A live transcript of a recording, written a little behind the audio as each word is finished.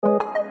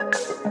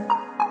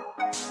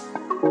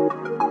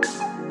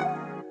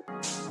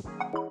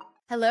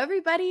Hello,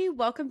 everybody.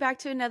 Welcome back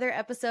to another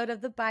episode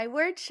of the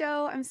Byword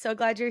Show. I'm so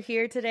glad you're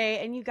here today.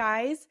 And you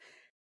guys,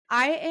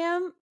 I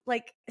am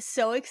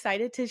so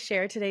excited to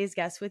share today's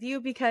guest with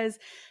you because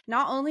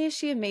not only is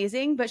she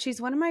amazing, but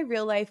she's one of my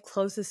real life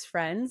closest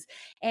friends.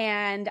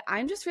 And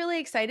I'm just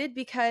really excited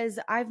because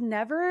I've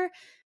never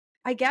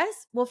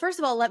well, first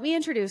of all, let me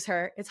introduce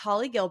her. It's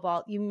Holly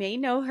Guilbault. You may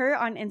know her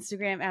on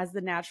Instagram as the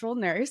Natural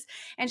Nurse,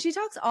 and she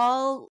talks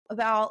all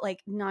about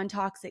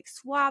non-toxic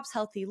swaps,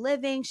 healthy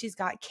living. She's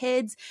got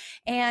kids,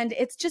 and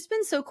it's just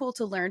been so cool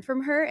to learn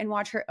from her and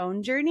watch her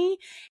own journey.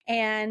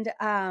 And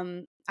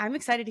I'm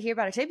excited to hear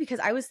about it today because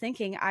I was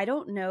thinking, I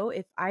don't know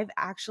if I've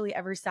actually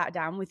ever sat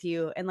down with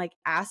you and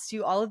asked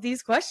you all of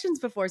these questions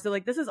before. So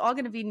this is all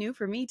going to be new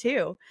for me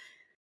too.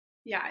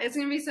 Yeah, it's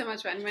going to be so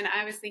much fun. When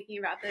I was thinking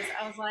about this,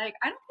 I was like,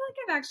 I don't feel like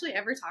I've actually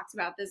ever talked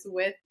about this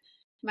with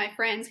my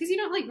friends because you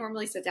don't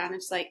normally sit down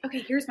and just okay,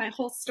 here's my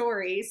whole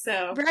story.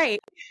 So Right.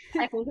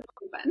 I think it'll be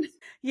fun.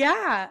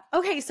 Yeah.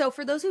 Okay. So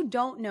for those who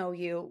don't know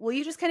you, will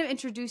you just kind of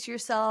introduce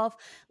yourself,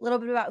 a little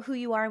bit about who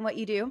you are and what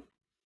you do?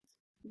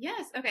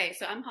 Yes. Okay.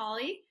 So I'm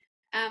Holly.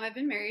 I've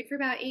been married for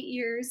about 8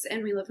 years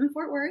and we live in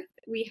Fort Worth.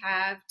 We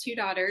have 2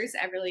 daughters.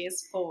 Everly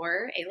is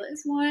 4, Ayla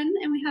is 1,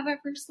 and we have our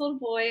first little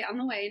boy on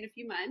the way in a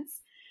few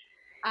months.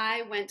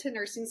 I went to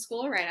nursing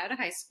school right out of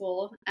high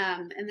school,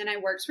 and then I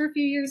worked for a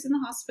few years in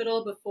the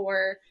hospital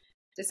before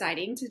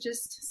deciding to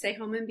just stay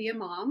home and be a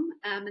mom.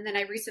 And then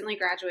I recently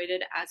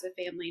graduated as a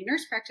family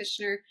nurse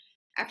practitioner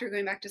after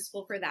going back to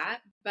school for that.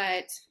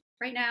 But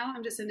right now,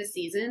 I'm just in a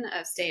season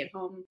of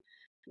stay-at-home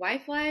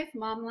wife life,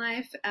 mom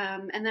life,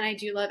 and then I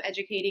do love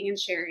educating and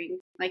sharing,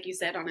 like you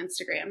said, on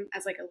Instagram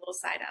as a little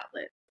side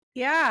outlet.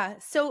 Yeah.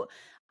 So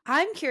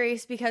I'm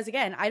curious because,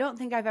 again, I don't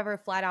think I've ever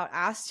flat out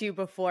asked you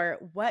before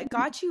what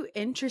got you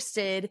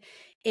interested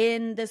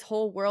in this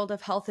whole world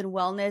of health and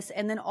wellness,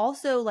 and then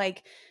also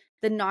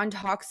the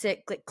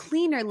non-toxic,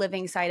 cleaner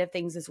living side of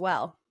things as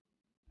well.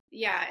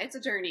 Yeah, it's a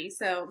journey.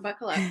 So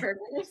buckle up for a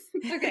minute.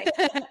 Okay.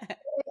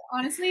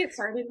 Honestly, it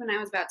started when I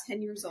was about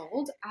 10 years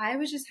old. I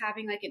was just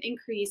having an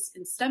increase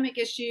in stomach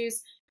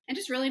issues and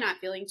just really not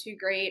feeling too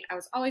great. I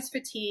was always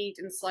fatigued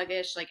and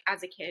sluggish,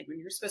 as a kid when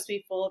you're supposed to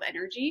be full of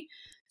energy.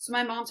 So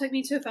my mom took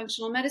me to a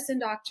functional medicine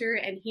doctor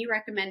and he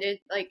recommended,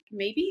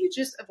 maybe you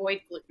just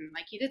avoid gluten.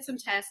 He did some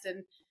tests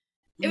and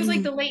it was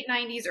the late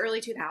 90s, early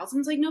 2000s.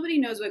 Nobody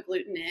knows what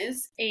gluten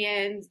is.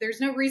 And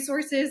there's no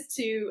resources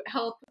to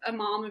help a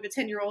mom of a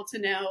 10-year-old to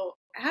know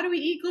how do we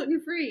eat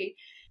gluten free.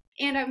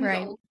 And I'm the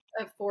oldest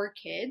of 4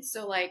 kids.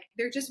 So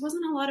there just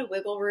wasn't a lot of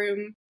wiggle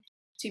room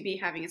to be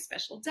having a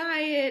special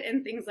diet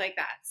and things like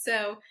that.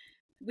 So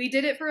we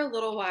did it for a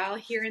little while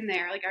here and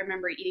there. I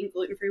remember eating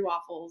gluten-free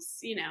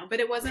waffles,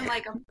 but it wasn't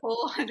a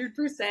full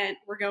 100%,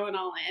 we're going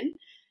all in.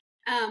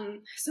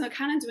 So it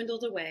kind of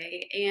dwindled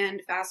away,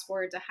 and fast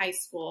forward to high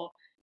school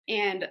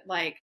and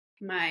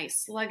my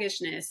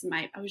sluggishness,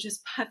 I was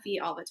just puffy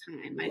all the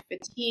time, my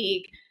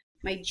fatigue,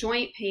 my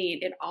joint pain,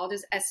 it all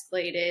just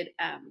escalated.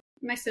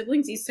 My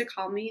siblings used to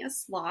call me a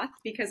sloth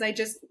because I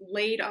just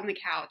laid on the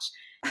couch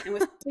and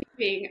was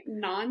sleeping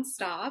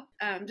nonstop.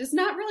 Just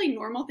not really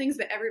normal things,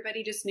 but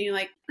everybody just knew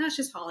that's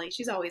just Holly.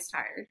 She's always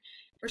tired,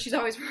 or she's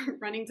always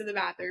running to the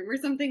bathroom or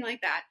something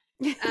like that.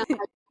 My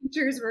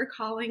teachers were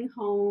calling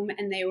home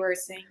and they were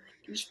saying,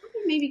 you should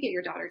probably maybe get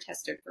your daughter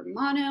tested for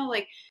mono.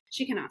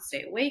 She cannot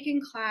stay awake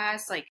in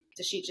class.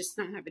 Does she just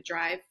not have a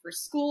drive for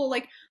school?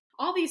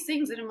 All these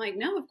things. And I'm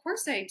no, of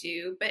course I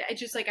do. But I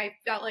just I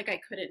felt like I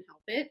couldn't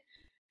help it.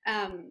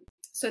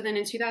 So then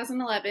in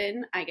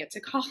 2011, I get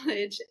to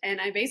college and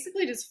I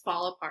basically just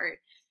fall apart.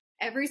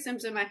 Every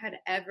symptom I had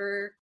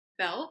ever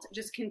felt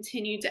just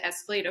continued to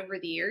escalate over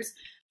the years.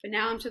 But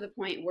now I'm to the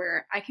point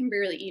where I can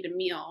barely eat a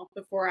meal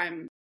before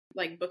I'm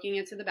booking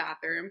into the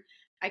bathroom.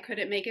 I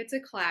couldn't make it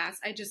to class.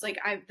 I just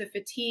the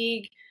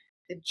fatigue,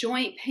 the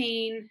joint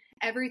pain,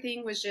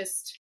 everything was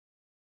just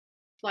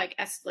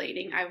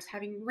escalating. I was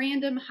having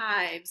random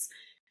hives,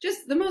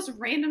 just the most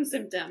random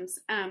symptoms.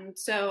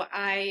 So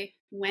I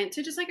went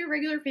to just a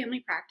regular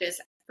family practice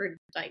for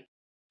I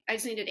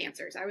just needed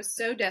answers. I was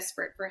so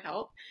desperate for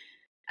help.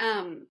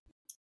 And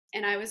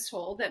I was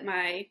told that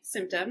my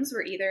symptoms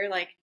were either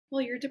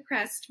well, you're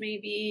depressed,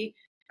 maybe.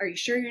 Are you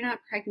sure you're not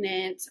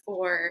pregnant?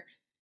 Or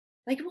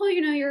well,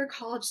 you're a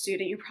college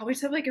student. You probably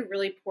just have a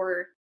really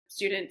poor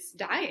student's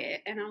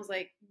diet. And I was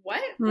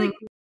what?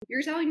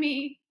 You're telling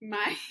me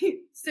my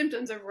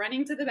symptoms of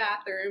running to the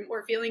bathroom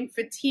or feeling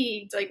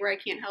fatigued, where I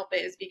can't help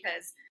it, is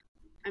because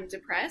I'm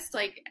depressed?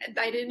 I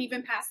didn't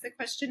even pass the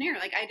questionnaire.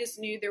 I just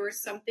knew there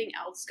was something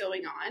else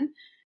going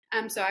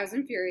on. So I was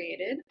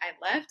infuriated. I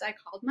left. I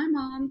called my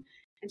mom.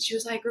 And she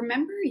was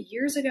remember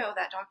years ago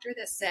that doctor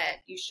that said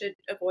you should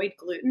avoid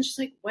gluten?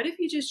 She's what if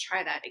you just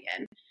try that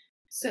again?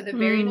 So the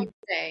very next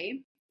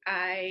day,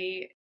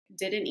 I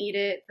didn't eat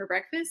it for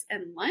breakfast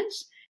and lunch.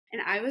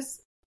 And I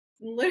was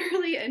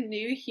literally a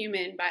new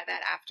human by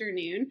that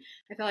afternoon.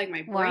 I felt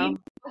my brain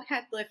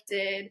had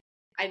lifted.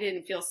 I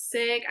didn't feel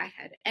sick. I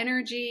had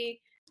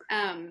energy.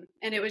 And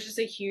it was just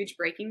a huge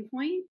breaking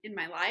point in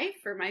my life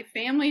for my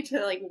family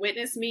to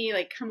witness me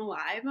come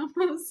alive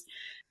almost.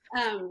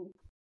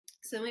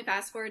 So then we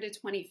fast forward to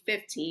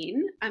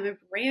 2015. I'm a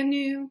brand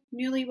new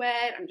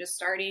newlywed. I'm just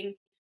starting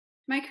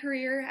my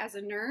career as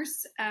a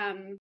nurse.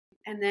 And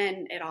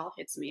then it all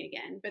hits me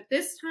again. But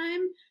this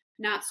time,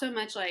 not so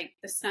much like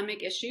the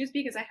stomach issues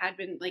because I had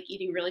been like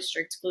eating really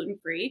strict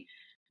gluten-free,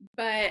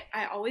 but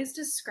I always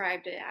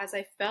described it as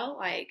I felt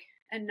like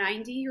a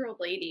 90-year-old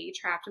lady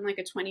trapped in like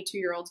a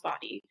 22-year-old's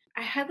body.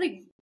 I had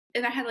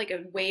like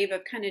a wave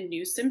of kind of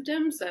new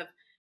symptoms of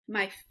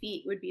my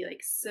feet would be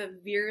like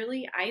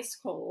severely ice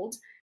cold.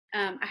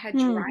 I had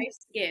dry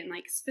skin,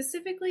 like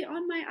specifically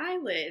on my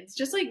eyelids,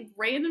 just like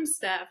random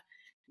stuff,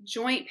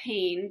 joint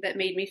pain that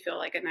made me feel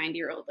like a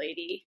 90-year-old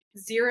lady,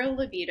 zero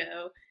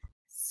libido,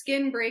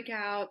 skin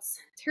breakouts,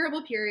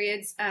 terrible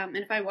periods. And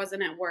if I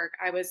wasn't at work,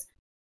 I was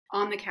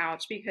on the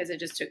couch because it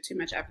just took too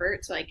much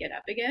effort to like get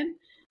up again.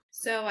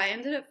 So I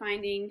ended up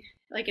finding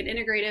like an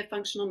integrative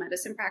functional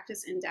medicine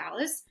practice in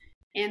Dallas,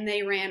 and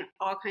they ran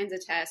all kinds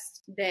of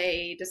tests.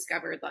 They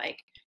discovered like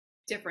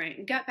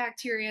different gut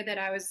bacteria that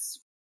I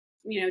was,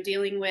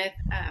 dealing with,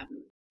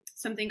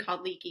 something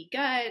called leaky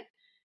gut.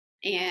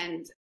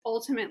 And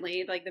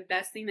ultimately, like the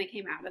best thing that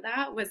came out of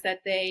that was that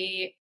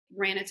they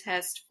ran a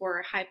test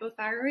for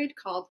hypothyroid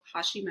called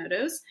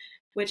Hashimoto's,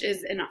 which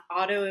is an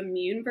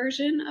autoimmune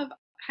version of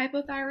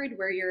hypothyroid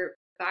where your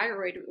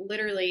thyroid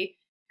literally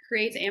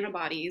creates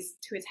antibodies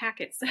to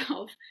attack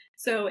itself.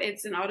 So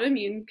it's an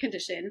autoimmune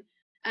condition,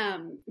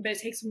 but it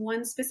takes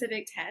one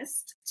specific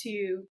test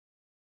to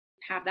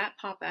have that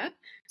pop up.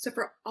 So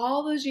for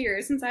all those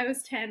years since I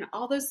was 10,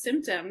 all those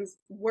symptoms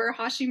were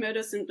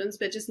Hashimoto symptoms,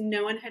 but just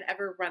no one had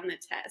ever run the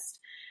test.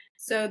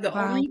 So the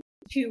only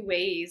two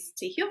ways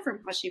to heal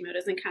from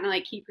Hashimoto's and kind of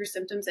like keep your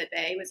symptoms at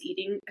bay was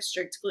eating a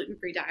strict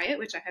gluten-free diet,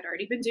 which I had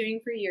already been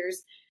doing for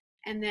years,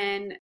 and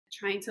then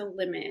trying to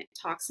limit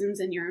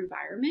toxins in your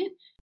environment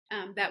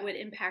that would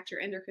impact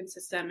your endocrine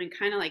system and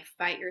kind of like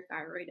fight your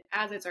thyroid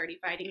as it's already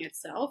fighting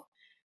itself.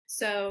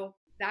 So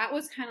that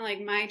was kind of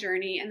like my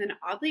journey. And then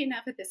oddly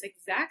enough, at this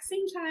exact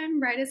same time,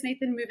 right as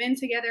Nathan moved in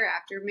together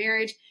after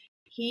marriage,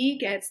 he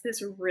gets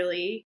this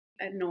really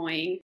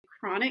annoying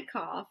chronic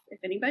cough. If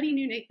anybody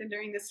knew Nathan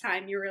during this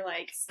time, you were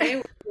like, stay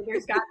away.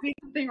 There's got to be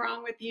something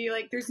wrong with you.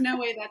 Like, there's no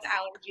way that's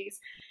allergies.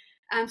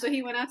 So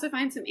he went out to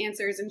find some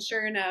answers. And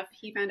sure enough,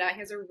 he found out he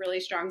has a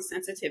really strong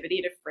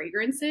sensitivity to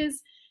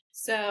fragrances.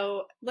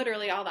 So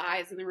literally all the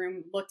eyes in the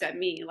room looked at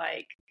me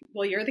like,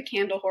 well, you're the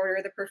candle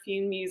hoarder, the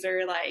perfume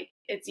user, like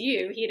it's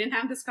you. He didn't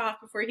have this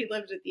cough before he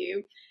lived with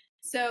you.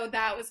 So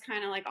that was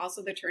kind of like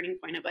also the turning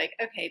point of like,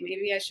 okay,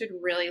 maybe I should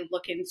really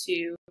look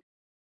into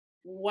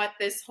what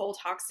this whole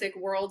toxic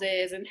world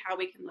is and how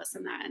we can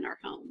lessen that in our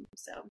home.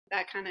 So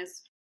that kind of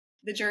is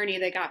the journey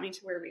that got me to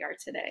where we are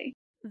today.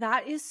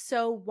 That is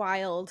so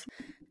wild.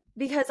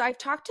 Because I've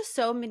talked to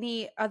so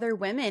many other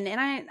women,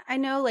 and I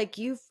know like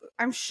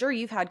I'm sure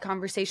you've had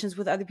conversations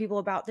with other people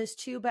about this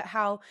too, but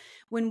how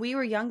when we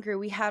were younger,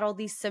 we had all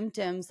these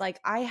symptoms. Like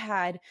I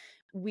had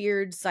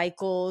weird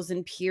cycles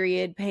and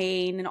period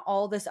pain and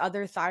all this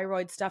other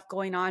thyroid stuff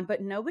going on,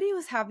 but nobody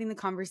was having the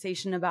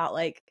conversation about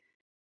like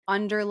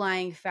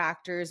underlying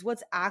factors,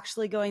 what's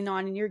actually going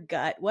on in your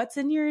gut, what's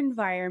in your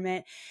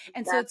environment.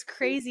 And so it's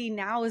crazy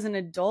now as an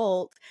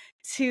adult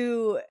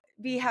to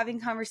be having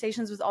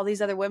conversations with all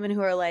these other women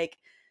who are like,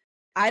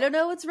 I don't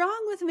know what's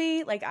wrong with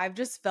me. Like, I've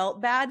just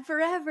felt bad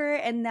forever.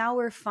 And now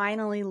we're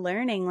finally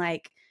learning,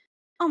 like,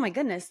 oh my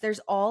goodness, there's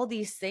all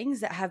these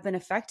things that have been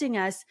affecting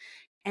us.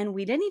 And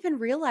we didn't even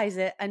realize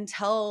it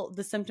until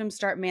the symptoms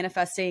start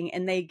manifesting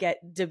and they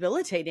get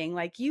debilitating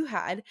like you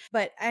had.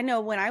 But I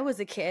know when I was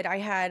a kid, I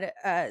had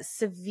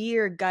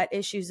severe gut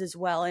issues as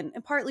well. And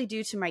partly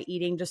due to my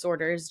eating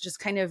disorders, just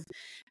kind of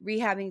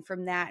rehabbing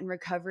from that and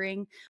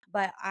recovering.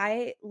 But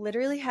I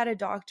literally had a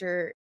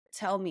doctor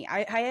tell me,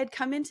 I had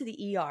come into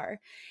the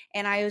ER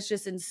and I was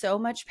just in so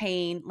much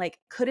pain, like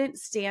couldn't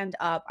stand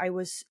up. I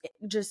was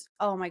just,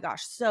 oh my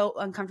gosh, so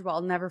uncomfortable.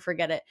 I'll never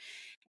forget it.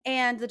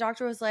 And the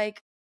doctor was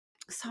like,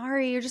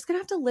 sorry, you're just going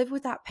to have to live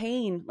with that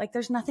pain. Like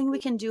there's nothing we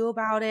can do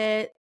about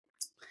it.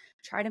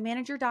 Try to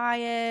manage your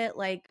diet,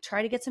 like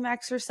try to get some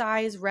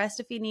exercise, rest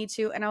if you need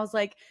to. And I was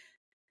like,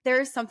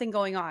 there's something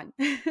going on.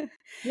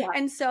 Yeah.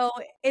 And so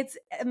it's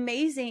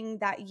amazing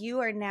that you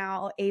are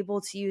now able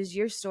to use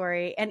your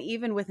story. And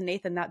even with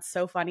Nathan, that's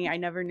so funny. I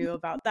never knew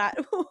about that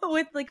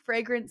with like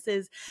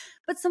fragrances,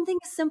 but something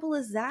as simple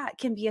as that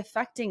can be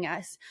affecting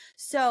us.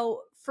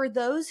 So for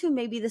those who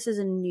maybe this is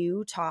a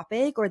new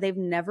topic or they've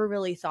never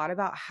really thought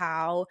about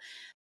how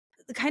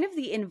kind of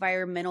the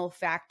environmental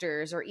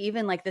factors or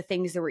even like the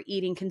things that we're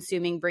eating,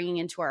 consuming, bringing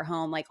into our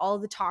home, like all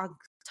the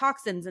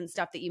toxins and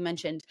stuff that you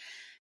mentioned,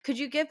 could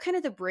you give kind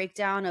of the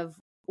breakdown of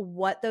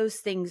what those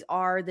things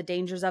are, the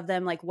dangers of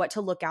them, like what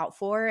to look out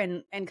for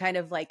and kind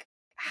of like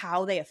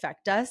how they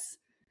affect us?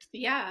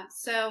 Yeah.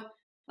 So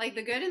like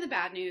the good and the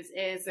bad news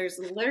is there's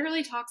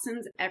literally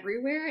toxins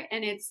everywhere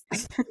and it's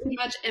pretty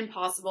much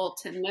impossible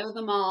to know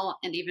them all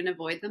and even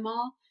avoid them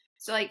all.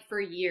 So like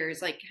for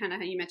years, like kind of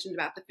how you mentioned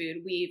about the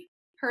food, we've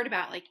heard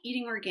about like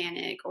eating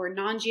organic or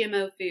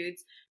non-GMO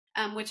foods,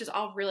 which is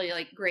all really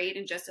like great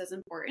and just as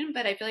important.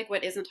 But I feel like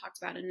what isn't talked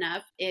about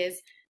enough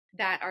is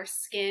that our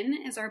skin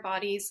is our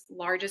body's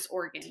largest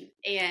organ,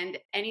 and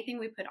anything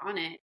we put on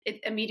it,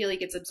 it immediately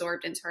gets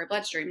absorbed into our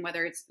bloodstream,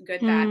 whether it's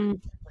good, bad, or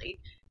ugly.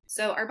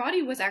 So our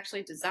body was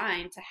actually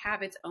designed to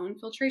have its own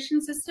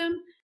filtration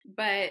system.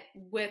 But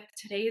with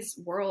today's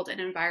world and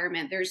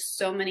environment, there's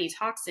so many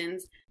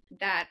toxins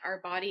that our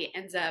body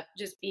ends up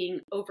just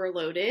being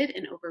overloaded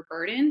and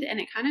overburdened. And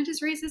it kind of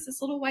just raises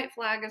this little white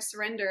flag of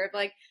surrender of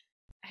like,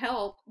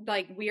 help,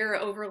 like we're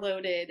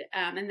overloaded.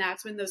 And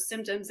that's when those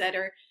symptoms that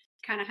are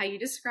kind of how you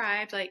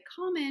described, like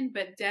common,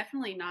 but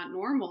definitely not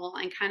normal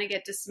and kind of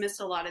get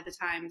dismissed a lot of the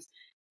times,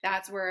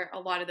 that's where a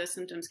lot of those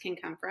symptoms can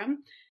come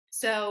from.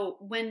 So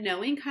when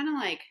knowing kind of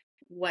like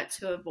what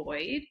to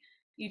avoid,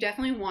 you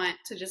definitely want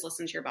to just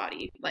listen to your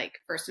body. Like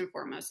first and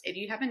foremost, if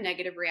you have a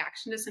negative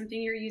reaction to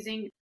something you're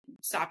using,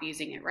 stop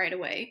using it right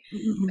away.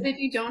 But if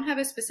you don't have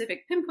a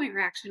specific pinpoint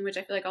reaction, which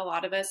I feel like a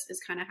lot of us is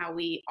kind of how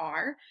we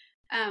are,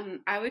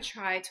 I would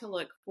try to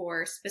look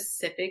for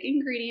specific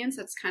ingredients.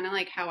 That's kind of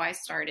like how I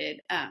started.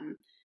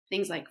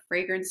 Things like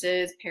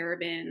fragrances,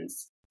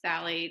 parabens,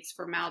 phthalates,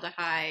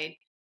 formaldehyde,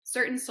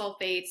 certain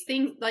sulfates,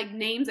 things like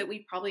names that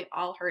we've probably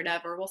all heard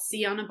of or we'll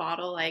see on a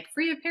bottle, like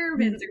free of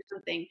parabens or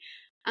something.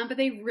 But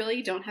they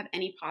really don't have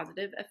any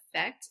positive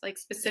effect, like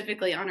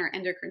specifically on our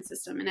endocrine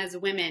system. And as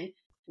women,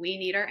 we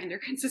need our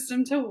endocrine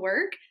system to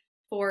work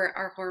for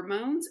our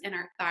hormones and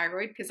our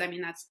thyroid, because I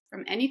mean, that's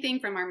from anything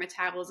from our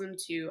metabolism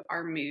to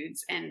our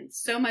moods and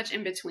so much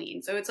in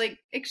between. So it's like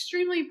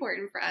extremely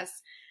important for us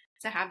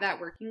to have that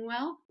working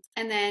well.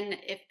 And then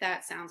if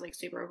that sounds like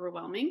super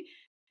overwhelming,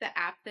 the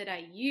app that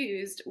I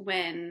used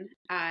when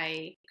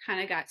I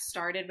kind of got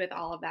started with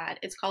all of that,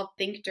 it's called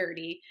Think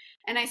Dirty.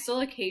 And I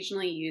still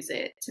occasionally use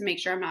it to make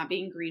sure I'm not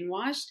being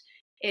greenwashed.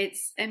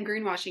 And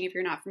greenwashing, if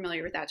you're not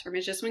familiar with that term,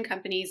 is just when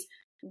companies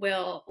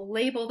will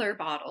label their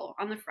bottle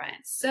on the front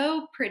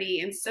so pretty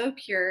and so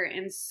pure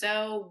and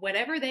so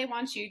whatever they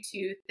want you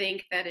to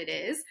think that it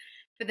is.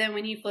 But then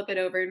when you flip it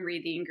over and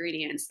read the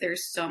ingredients,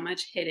 there's so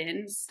much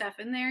hidden stuff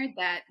in there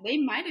that they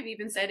might have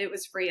even said it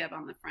was free of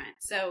on the front.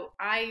 So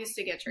I used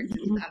to get tricked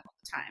into that all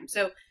the time.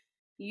 So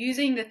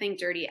using the Think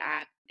Dirty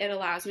app, it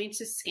allows me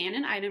to scan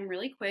an item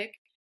really quick,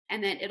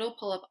 and then it'll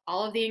pull up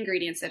all of the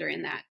ingredients that are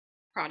in that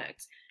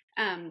product.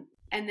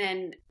 And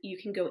then you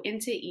can go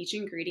into each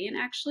ingredient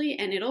actually,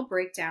 and it'll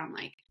break down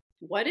like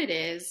what it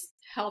is,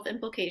 health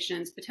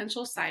implications,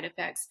 potential side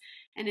effects.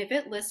 And if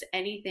it lists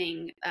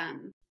anything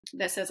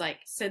that says like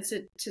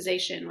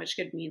sensitization, which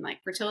could mean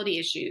like fertility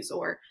issues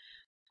or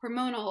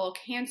hormonal,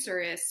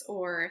 cancerous,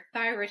 or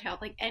thyroid health,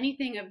 like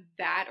anything of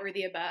that or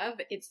the above,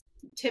 it's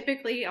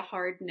typically a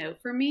hard no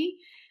for me.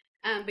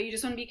 But you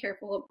just want to be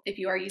careful if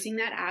you are using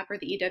that app or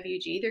the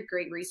EWG. They're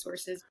great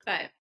resources,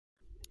 but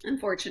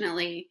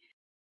unfortunately,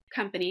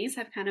 companies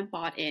have kind of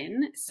bought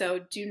in. So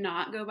do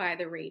not go by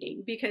the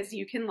rating, because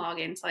you can log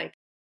into like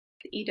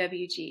the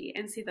EWG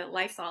and see that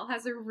Lysol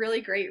has a really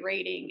great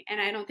rating.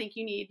 And I don't think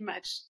you need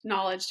much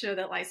knowledge to know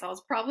that Lysol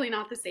is probably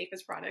not the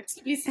safest product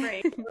to be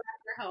spraying around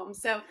your home.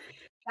 So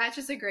that's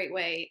just a great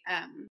way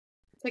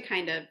to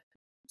kind of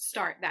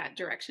start that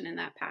direction in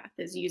that path,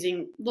 is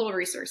using little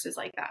resources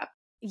like that.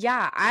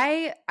 Yeah,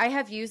 I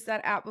have used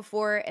that app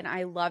before and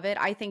I love it.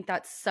 I think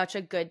that's such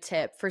a good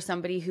tip for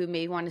somebody who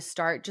may want to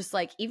start just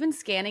like even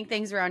scanning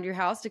things around your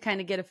house to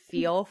kind of get a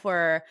feel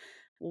for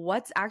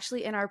what's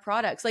actually in our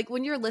products. Like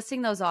when you're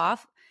listing those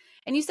off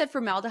and you said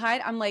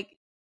formaldehyde, I'm like,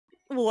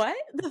 what?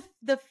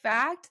 The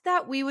fact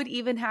that we would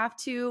even have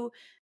to,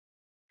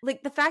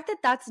 like, the fact that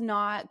that's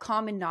not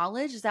common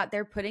knowledge is that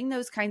they're putting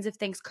those kinds of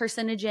things,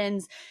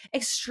 carcinogens,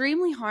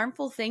 extremely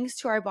harmful things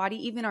to our body,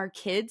 even our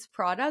kids'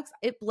 products.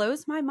 It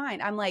blows my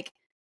mind. I'm like,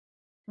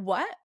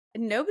 what?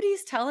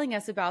 Nobody's telling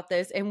us about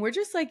this. And we're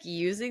just like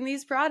using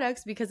these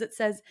products because it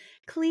says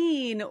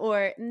clean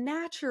or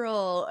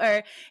natural,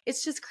 or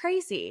it's just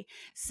crazy.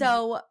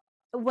 So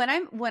when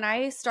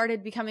I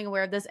started becoming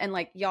aware of this, and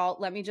like, y'all,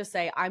 let me just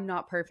say, I'm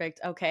not perfect.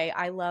 Okay.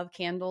 I love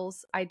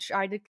candles. I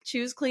try to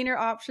choose cleaner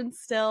options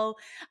still.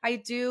 I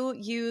do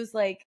use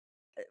like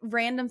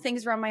random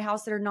things around my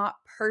house that are not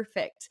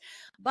perfect.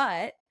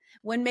 But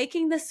when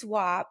making the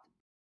swap,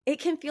 it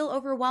can feel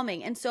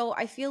overwhelming. And so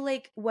I feel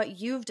like what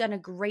you've done a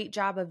great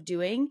job of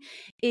doing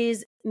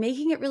is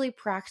making it really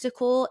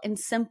practical and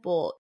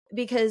simple,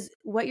 because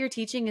what you're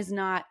teaching is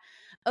not,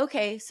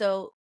 okay,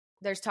 so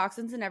there's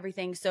toxins and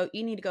everything. So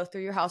you need to go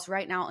through your house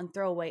right now and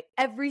throw away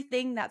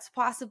everything that's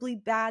possibly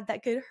bad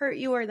that could hurt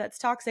you or that's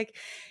toxic.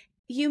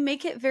 You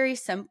make it very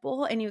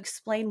simple and you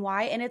explain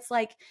why. And it's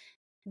like,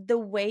 the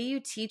way you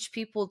teach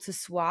people to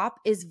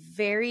swap is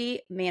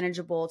very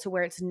manageable to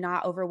where it's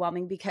not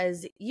overwhelming,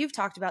 because you've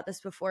talked about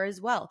this before as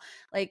well.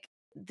 Like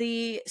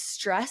the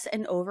stress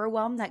and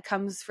overwhelm that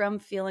comes from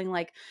feeling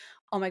like,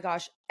 oh my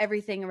gosh,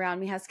 everything around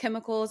me has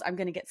chemicals. I'm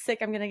going to get sick.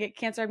 I'm going to get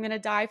cancer. I'm going to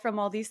die from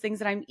all these things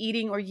that I'm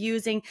eating or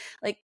using.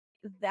 Like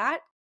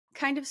that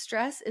kind of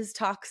stress is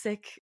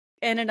toxic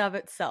in and of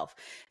itself.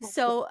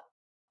 So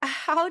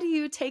how do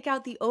you take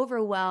out the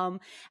overwhelm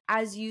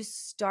as you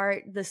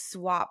start the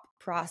swap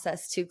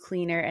process to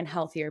cleaner and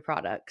healthier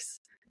products?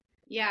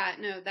 Yeah,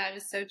 no, that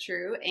is so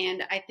true.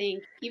 And I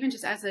think even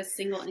just as a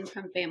single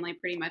income family,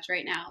 pretty much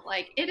right now,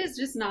 like it is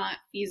just not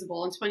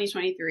feasible in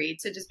 2023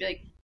 to just be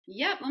like,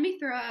 yep, let me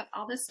throw out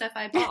all this stuff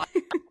I bought,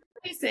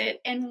 place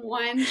it in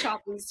one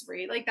shopping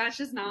spree. Like that's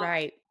just not,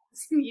 Right.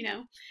 you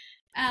know.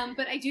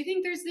 But I do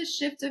think there's this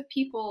shift of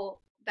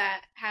people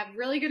that have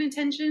really good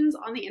intentions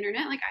on the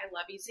internet. Like I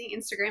love using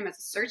Instagram as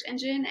a search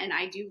engine and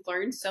I do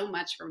learn so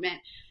much from it.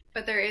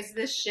 But there is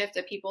this shift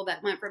of people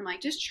that went from like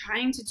just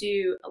trying to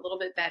do a little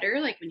bit better,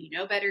 like when you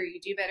know better,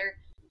 you do better,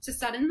 to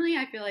suddenly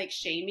I feel like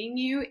shaming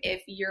you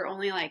if you're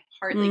only like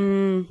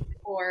hardly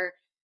or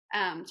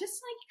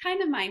just like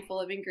kind of mindful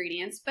of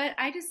ingredients. But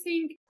I just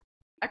think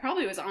I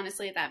probably was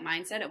honestly at that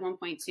mindset at one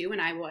point too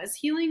when I was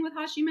healing with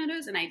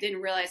Hashimoto's and I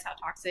didn't realize how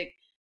toxic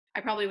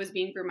I probably was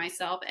being for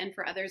myself and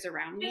for others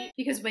around me.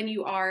 Because when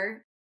you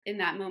are in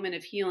that moment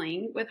of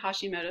healing with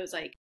Hashimoto's,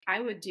 like I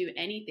would do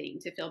anything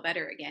to feel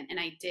better again. And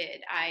I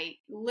did. I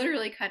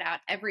literally cut out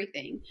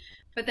everything.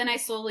 But then I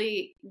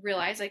slowly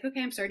realized, like,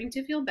 okay, I'm starting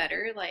to feel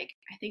better. Like,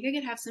 I think I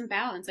could have some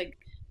balance. Like,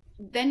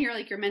 then you're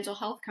like, your mental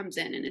health comes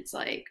in and it's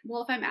like,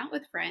 well, if I'm out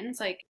with friends,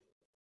 like,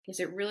 is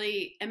it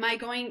really, am I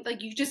going,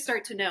 like, you just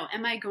start to know,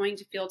 am I going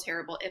to feel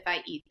terrible if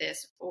I eat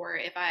this or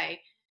if I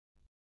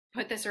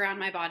put this around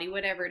my body,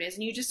 whatever it is.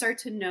 And you just start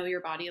to know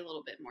your body a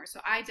little bit more.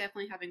 So I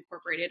definitely have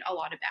incorporated a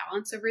lot of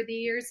balance over the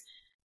years.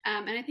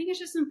 And I think it's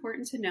just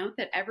important to note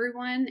that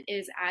everyone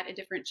is at a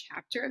different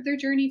chapter of their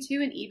journey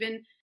too, and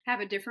even have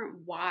a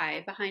different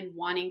why behind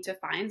wanting to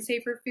find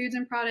safer foods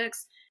and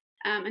products,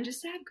 and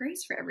just to have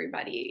grace for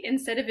everybody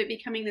instead of it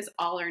becoming this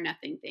all or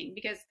nothing thing.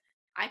 Because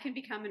I can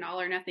become an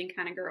all or nothing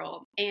kind of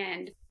girl,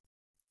 and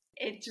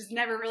it just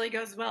never really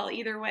goes well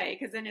either way,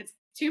 because then it's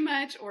too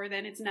much or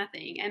then it's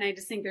nothing. And I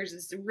just think there's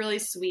this really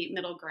sweet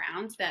middle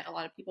ground that a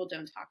lot of people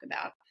don't talk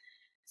about.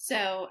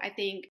 So I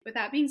think with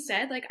that being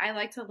said, like I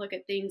like to look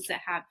at things that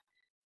have,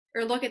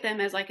 or look at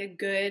them as like a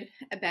good,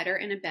 a better,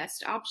 and a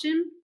best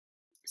option.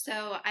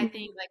 So I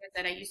think, like I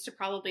said, I used to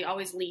probably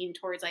always lean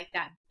towards like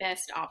that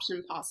best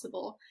option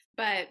possible.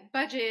 But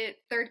budget,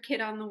 third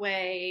kid on the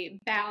way,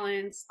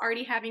 balance,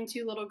 already having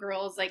two little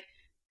girls, like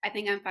I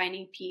think I'm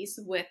finding peace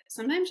with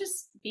sometimes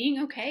just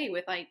being okay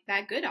with like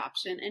that good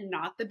option and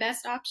not the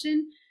best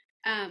option,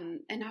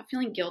 and not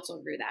feeling guilt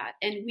over that.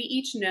 And we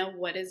each know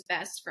what is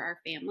best for our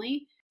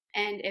family.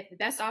 And if the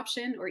best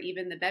option or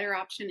even the better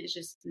option is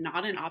just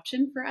not an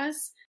option for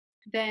us,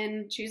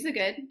 then choose the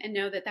good and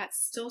know that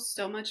that's still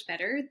so much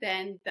better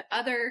than the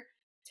other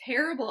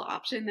terrible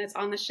option that's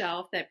on the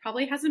shelf that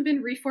probably hasn't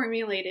been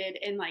reformulated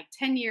in like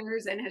 10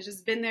 years and has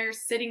just been there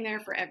sitting there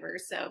forever.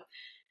 So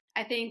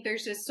I think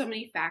there's just so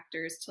many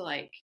factors to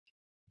like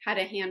how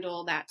to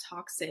handle that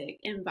toxic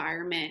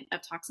environment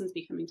of toxins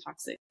becoming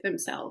toxic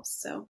themselves.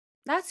 So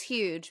That's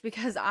huge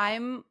because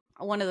I'm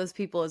one of those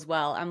people as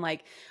well. I'm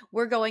like,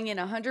 we're going in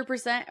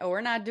 100% or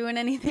we're not doing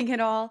anything at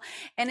all.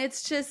 And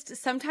it's just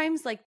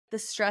sometimes like the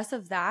stress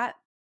of that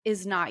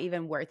is not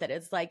even worth it.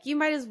 It's like you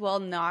might as well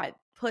not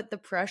put the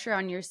pressure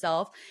on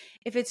yourself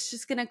if it's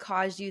just going to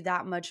cause you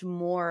that much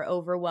more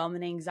overwhelm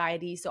and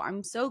anxiety. So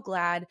I'm so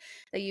glad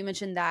that you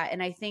mentioned that.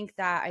 And I think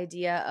that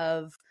idea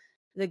of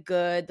the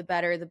good, the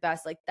better, the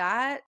best, like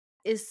that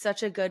is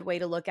such a good way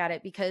to look at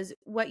it, because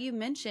what you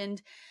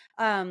mentioned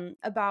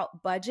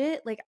about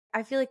budget, like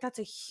I feel like that's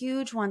a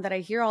huge one that I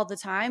hear all the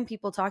time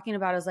people talking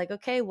about is like,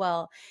 okay,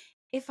 well,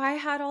 if I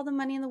had all the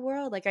money in the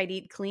world, like I'd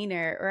eat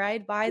cleaner or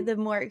I'd buy the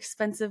more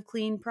expensive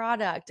clean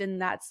product.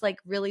 And that's like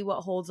really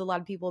what holds a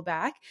lot of people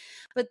back.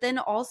 But then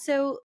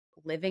also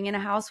living in a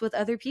house with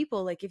other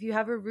people, like if you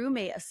have a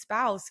roommate, a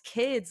spouse,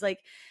 kids, like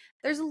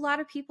there's a lot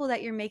of people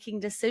that you're making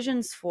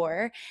decisions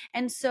for.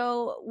 And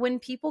so when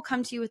people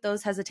come to you with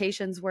those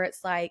hesitations where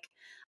it's like,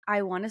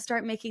 I want to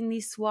start making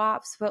these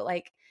swaps, but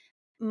like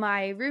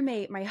my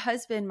roommate, my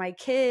husband, my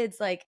kids,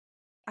 like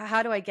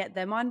how do I get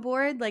them on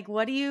board? Like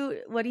what do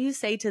you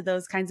say to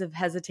those kinds of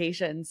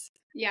hesitations?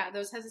 yeah,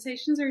 those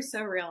hesitations are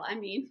so real. I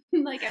mean,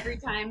 like every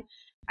time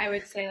I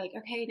would say like,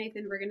 okay,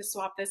 Nathan, we're going to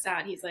swap this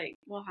out. He's like,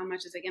 well, how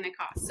much is it going to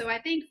cost? So I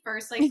think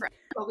first, like for us,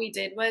 what we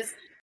did was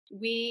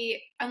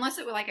unless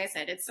it, like I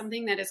said, it's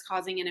something that is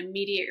causing an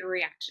immediate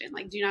reaction.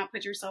 Like do not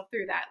put yourself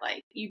through that.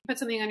 Like you put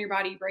something on your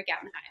body, you break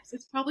out in hives.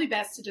 It's probably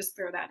best to just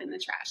throw that in the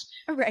trash.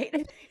 Right.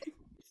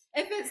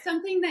 If it's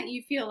something that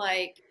you feel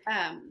like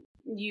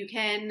you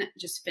can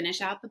just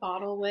finish out the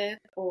bottle with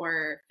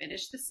or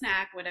finish the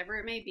snack, whatever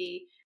it may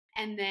be,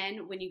 and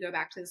then when you go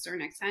back to the store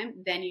next time,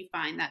 then you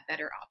find that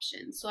better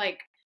option. So like,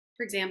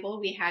 for example,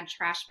 we had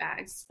trash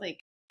bags like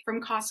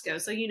from Costco.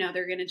 So, you know,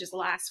 they're going to just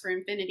last for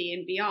infinity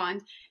and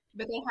beyond,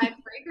 but they had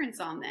fragrance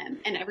on them.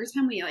 And every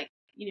time we like,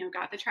 you know,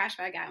 got the trash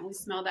bag out and we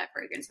smelled that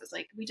fragrance, it was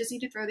like, we just need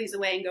to throw these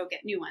away and go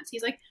get new ones.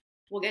 He's like,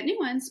 we'll get new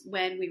ones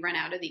when we run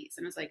out of these.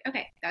 And I was like,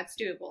 okay, that's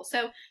doable.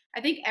 So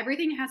I think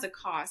everything has a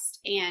cost,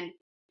 and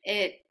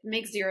it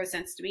makes zero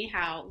sense to me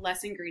how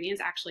less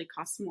ingredients actually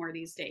cost more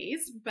these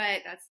days,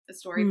 but that's a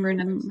story for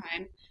another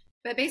time.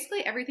 But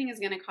basically everything is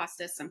going to cost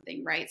us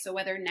something, right? So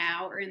whether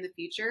now or in the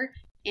future,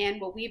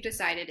 And what we've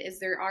decided is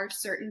there are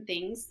certain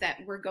things that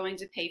we're going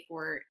to pay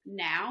for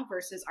now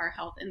versus our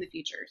health in the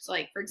future. So,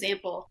 like, for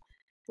example,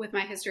 with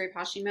my history of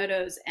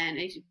Hashimoto's and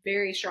a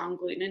very strong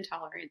gluten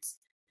intolerance,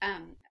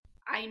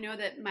 I know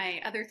that my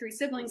other three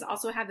siblings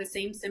also have the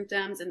same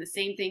symptoms and the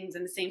same things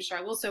and the same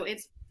struggles. So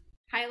it's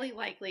highly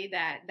likely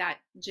that that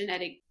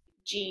genetic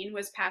gene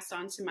was passed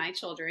on to my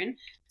children.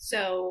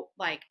 So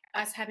like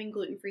us having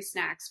gluten-free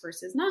snacks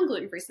versus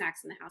non-gluten-free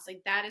snacks in the house,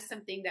 like that is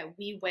something that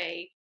we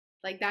weigh,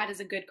 like that is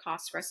a good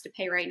cost for us to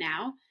pay right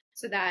now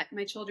so that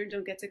my children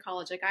don't get to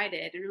college like I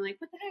did. And are like,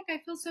 what the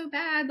heck? I feel so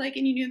bad. Like,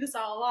 and you knew this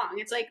all along.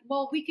 It's like,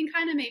 well, we can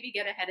kind of maybe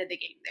get ahead of the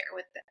game there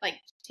with like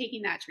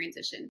taking that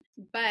transition.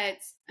 But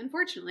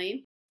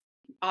unfortunately,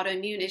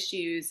 autoimmune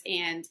issues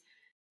and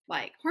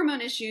like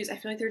hormone issues, I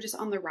feel like they're just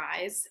on the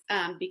rise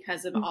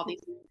because of all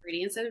these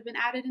ingredients that have been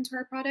added into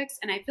our products.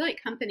 And I feel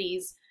like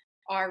companies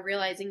are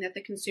realizing that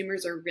the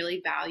consumers are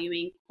really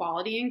valuing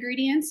quality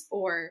ingredients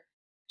or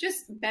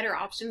just better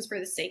options for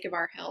the sake of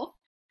our health.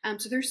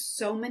 So there's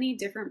so many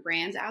different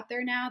brands out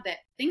there now that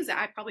things that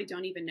I probably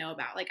don't even know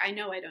about. Like I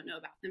know I don't know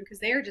about them because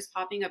they are just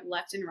popping up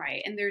left and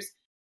right. And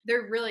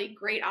they're really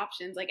great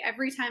options. Like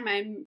every time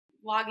I'm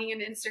logging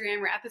into Instagram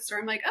or at the store,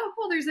 I'm like, oh,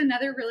 cool, there's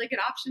another really good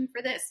option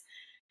for this.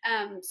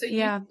 So you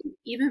can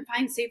even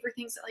find safer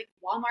things at like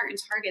Walmart and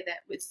Target that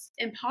was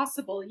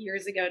impossible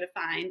years ago to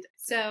find.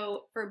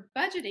 So for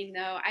budgeting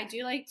though, I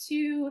do like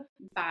to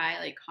buy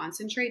like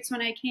concentrates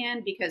when I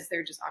can because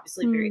they're just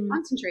obviously very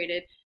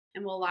concentrated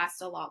and will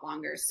last a lot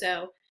longer.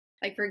 So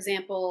like, for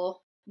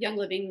example, Young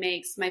Living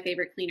makes my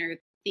favorite cleaner,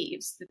 the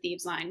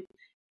Thieves line.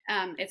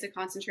 It's a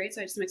concentrate,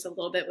 so I just mix a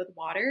little bit with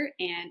water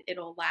and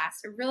it'll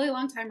last a really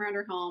long time around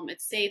our home.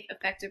 It's safe,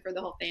 effective for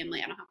the whole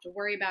family. I don't have to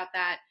worry about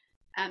that.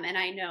 And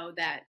I know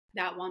that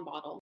that one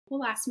bottle will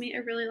last me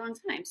a really long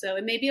time. So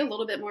it may be a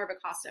little bit more of a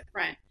cost up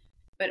front,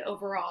 but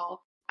overall,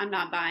 I'm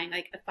not buying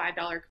like a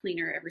 $5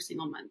 cleaner every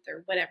single month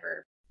or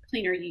whatever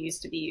cleaner you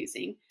used to be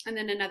using. And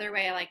then another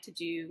way I like to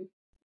do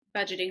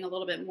budgeting a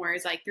little bit more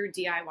is like through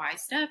DIY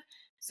stuff.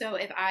 So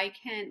if I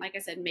can, like I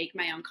said, make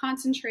my own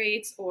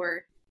concentrates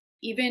or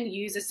even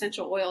use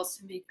essential oils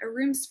to make a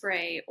room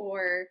spray,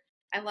 or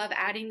I love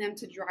adding them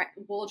to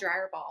wool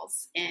dryer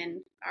balls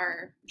in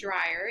our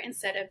dryer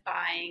instead of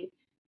buying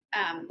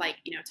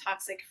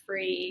toxic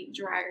free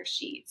dryer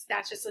sheets.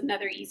 That's just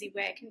another easy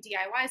way I can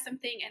DIY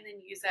something and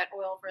then use that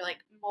oil for like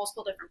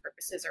multiple different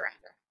purposes around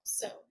our house.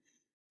 So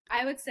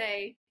I would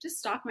say just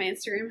stalk my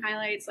Instagram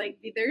highlights. Like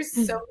there's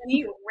so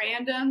many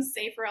random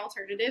safer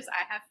alternatives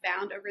I have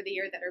found over the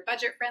year that are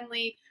budget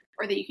friendly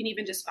or that you can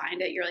even just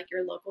find at your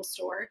local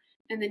store.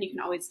 And then you can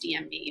always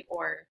DM me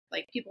or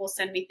like people will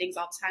send me things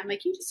all the time.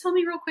 Like, you just tell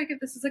me real quick if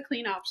this is a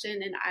clean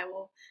option and I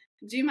will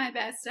do my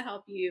best to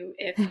help you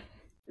if,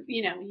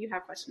 you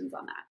have questions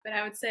on that. But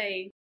I would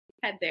say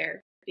head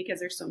there because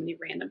there's so many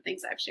random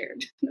things I've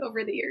shared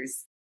over the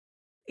years.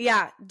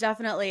 Yeah,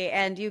 definitely.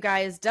 And you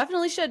guys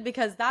definitely should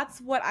because that's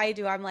what I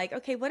do. I'm like,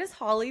 okay, what is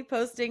Holly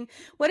posting?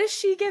 What does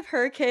she give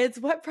her kids?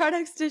 What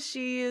products does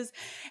she use?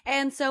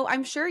 And so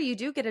I'm sure you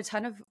do get a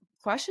ton of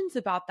questions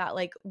about that.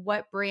 Like,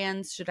 what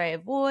brands should I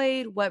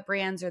avoid? What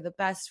brands are the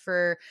best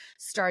for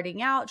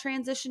starting out,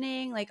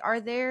 transitioning? Like, are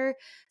there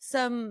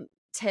some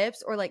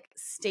tips or like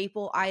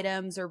staple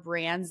items or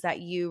brands that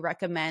you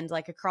recommend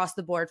like across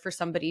the board for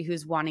somebody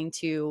who's wanting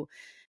to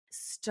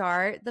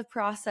start the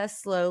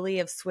process slowly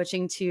of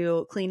switching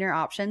to cleaner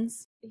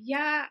options?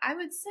 Yeah, I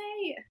would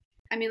say,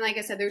 like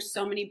I said, there's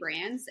so many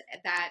brands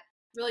that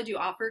really do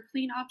offer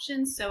clean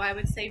options. So I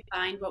would say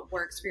find what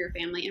works for your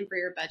family and for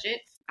your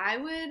budget. I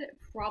would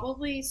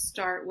probably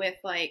start with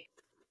like,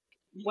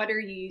 what are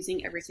you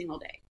using every single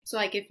day? So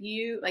like if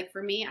you, like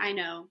for me, I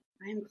know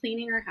I'm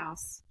cleaning our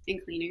house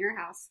and cleaning our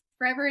house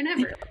forever and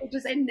ever.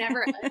 It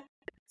never ends.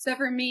 So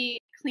for me,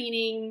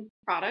 cleaning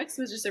products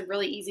was just a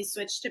really easy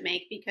switch to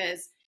make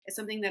because it's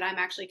something that I'm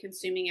actually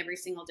consuming every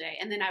single day.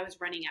 And then I was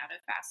running out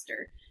of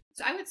faster.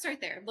 So I would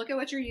start there. Look at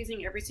what you're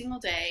using every single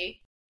day.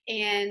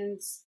 And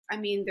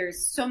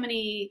there's so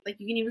many, like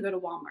you can even go to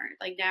Walmart.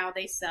 Like now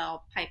they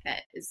sell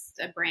Pipette is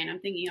a brand I'm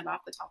thinking of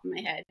off the top of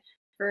my head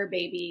for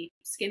baby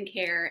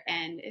skincare.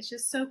 And it's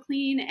just so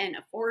clean and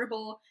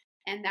affordable.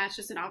 And that's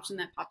just an option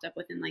that popped up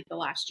within like the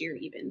last year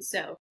even.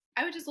 So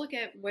I would just look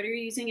at what are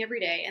you using every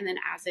day. And then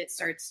as it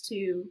starts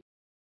to,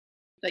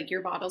 like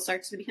your bottle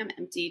starts to become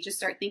empty, just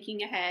start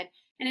thinking ahead.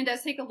 And it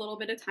does take a little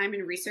bit of time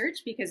and research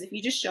because if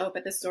you just show up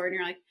at the store and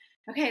you're like,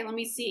 okay, let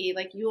me see,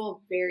 like you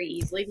will very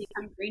easily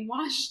become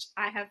greenwashed.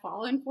 I have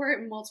fallen for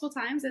it multiple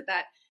times at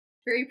that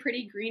very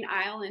pretty green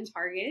aisle in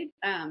Target.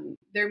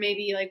 There may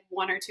be like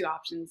one or two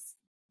options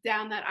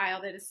down that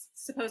aisle that is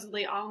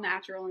supposedly all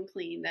natural and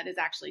clean that is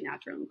actually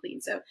natural and clean.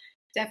 So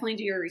definitely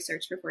do your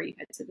research before you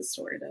head to the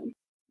store though.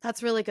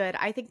 That's really good.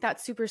 I think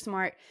that's super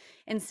smart.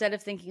 Instead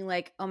of thinking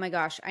like, oh my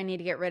gosh, I need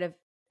to get rid of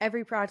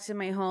every product in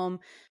my home,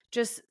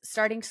 just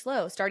starting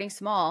slow, starting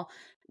small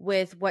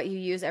with what you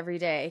use every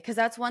day. Because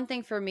that's one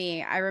thing for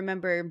me. I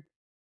remember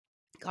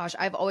Gosh,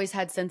 I've always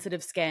had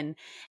sensitive skin.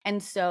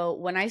 And so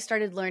when I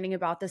started learning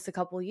about this a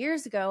couple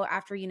years ago,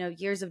 after,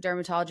 years of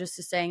dermatologists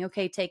just saying,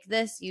 okay, take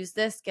this, use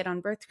this, get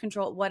on birth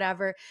control,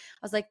 whatever, I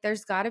was like,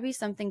 there's got to be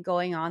something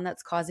going on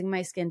that's causing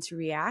my skin to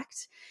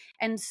react.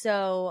 And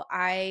so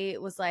I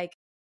was like,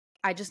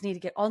 I just need to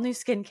get all new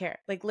skincare,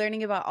 like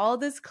learning about all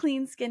this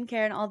clean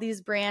skincare and all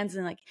these brands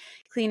and like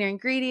cleaner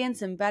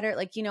ingredients and better,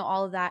 like,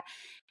 all of that.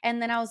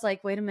 And then I was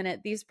like, wait a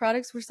minute, these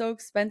products were so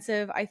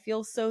expensive. I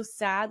feel so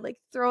sad, like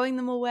throwing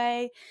them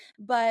away.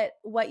 But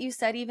what you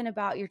said, even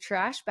about your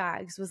trash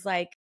bags, was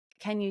like,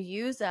 can you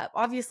use up?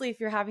 Obviously, if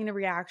you're having a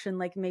reaction,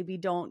 like maybe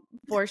don't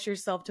force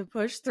yourself to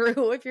push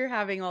through if you're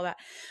having all that.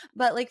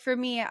 But like for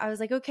me, I was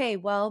like, okay,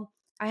 well,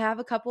 I have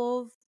a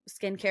couple of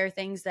skincare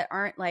things that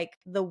aren't like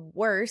the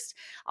worst.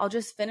 I'll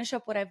just finish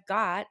up what I've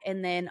got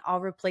and then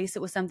I'll replace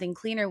it with something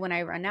cleaner when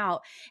I run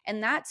out.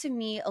 And that to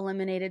me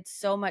eliminated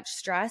so much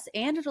stress,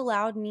 and it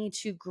allowed me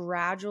to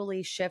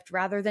gradually shift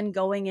rather than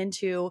going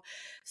into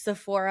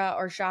Sephora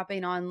or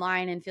shopping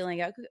online and feeling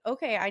like,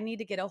 okay, I need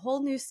to get a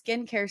whole new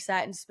skincare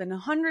set and spend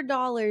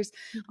 $100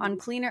 on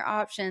cleaner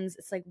options.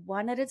 It's like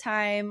one at a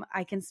time.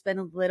 I can spend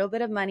a little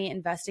bit of money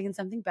investing in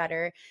something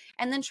better,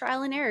 and then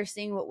trial and error,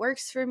 seeing what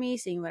works for me,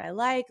 seeing what I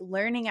like,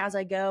 learning as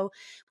I go,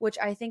 which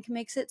I think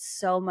makes it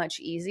so much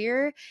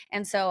easier.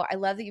 And so I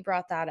love that you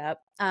brought that up,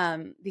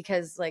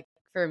 because like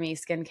for me,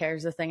 skincare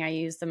is the thing I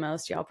use the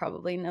most. Y'all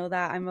probably know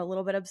that I'm a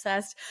little bit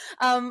obsessed.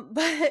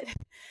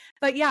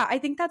 But yeah, I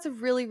think that's a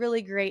really,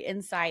 really great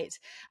insight.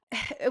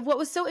 What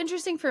was so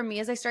interesting for me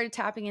as I started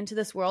tapping into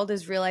this world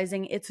is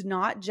realizing it's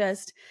not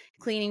just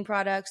cleaning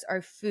products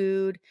or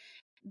food.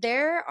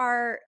 There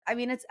are, I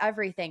mean, it's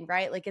everything,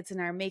 right? Like it's in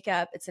our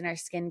makeup, it's in our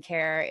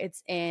skincare,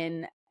 it's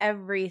in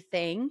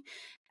everything.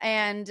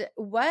 And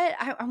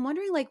I'm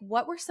wondering, like,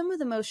 what were some of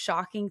the most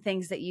shocking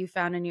things that you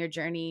found in your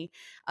journey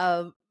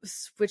of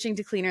switching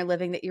to cleaner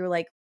living that you were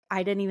like,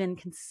 I didn't even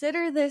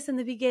consider this in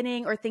the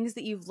beginning, or things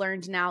that you've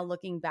learned now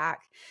looking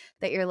back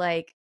that you're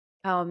like,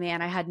 oh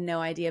man, I had no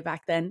idea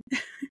back then.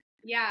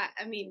 Yeah,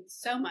 I mean,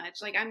 so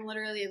much. Like, I'm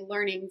literally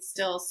learning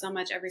still so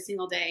much every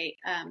single day.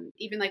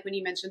 Even like when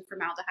you mentioned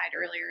formaldehyde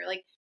earlier,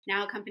 like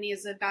now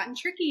companies have gotten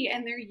tricky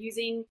and they're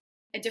using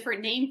a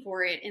different name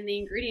for it in the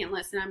ingredient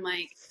list. And I'm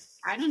like,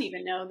 I don't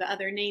even know the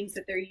other names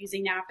that they're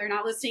using now. If they're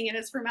not listing it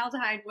as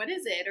formaldehyde, what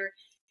is it? Or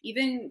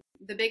even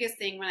the biggest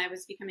thing when I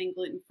was becoming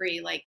gluten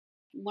free, like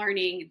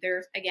learning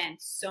there's, again,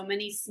 so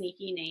many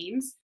sneaky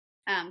names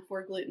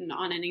for gluten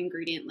on an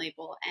ingredient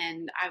label.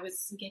 And I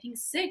was getting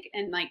sick,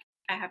 and like,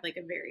 I have like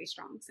a very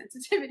strong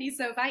sensitivity.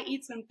 So if I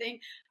eat something,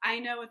 I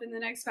know within the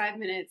next 5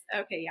 minutes,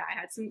 okay, yeah, I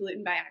had some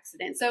gluten by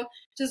accident. So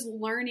just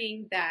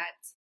learning that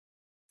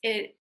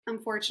it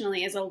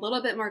unfortunately is a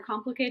little bit more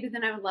complicated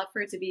than I would love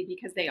for it to be,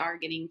 because they are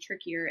getting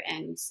trickier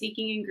and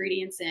sneaking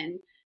ingredients in.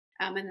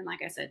 And then, like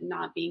I said,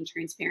 not being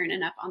transparent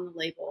enough on the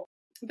label.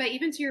 But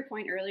even to your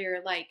point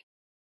earlier, like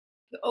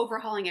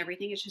overhauling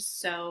everything is just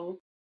so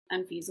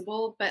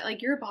unfeasible. But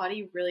like your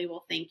body really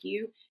will thank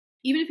you,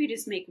 even if you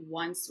just make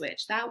one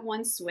switch. That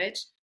one switch,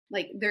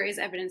 like there is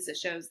evidence that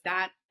shows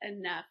that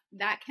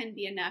that can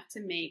be enough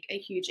to make a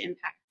huge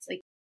impact,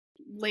 like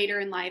later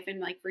in life and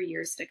like for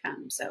years to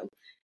come. So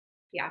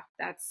yeah,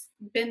 that's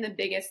been the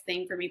biggest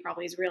thing for me,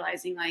 probably, is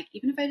realizing like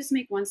even if I just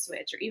make one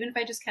switch, or even if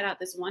I just cut out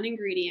this one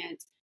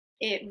ingredient,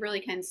 it really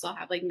can still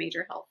have like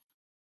major health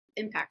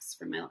impacts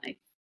for my life.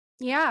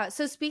 Yeah.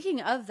 So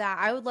speaking of that,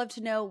 I would love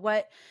to know,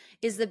 what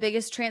is the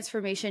biggest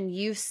transformation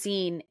you've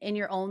seen in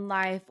your own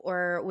life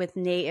or with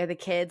Nate or the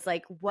kids?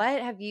 Like, what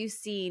have you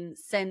seen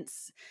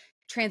since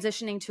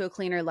transitioning to a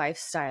cleaner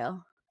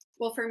lifestyle?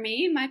 Well, for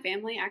me, my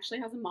family actually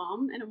has a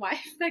mom and a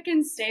wife that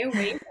can stay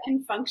awake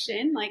and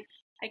function. Like,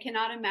 I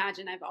cannot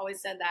imagine. I've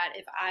always said that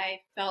if I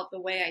felt the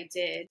way I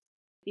did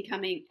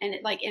becoming, and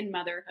like in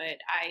motherhood,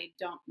 I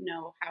don't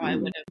know how I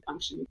would have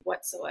functioned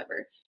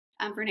whatsoever.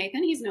 For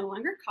Nathan, he's no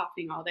longer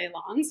coughing all day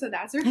long. So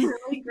that's a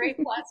really great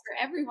plus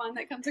for everyone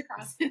that comes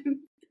across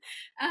him.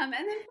 And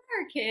then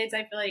for our kids,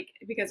 I feel like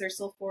because they're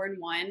still 4 and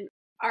 1,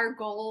 our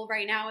goal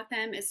right now with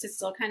them is to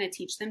still kind of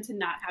teach them to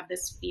not have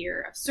this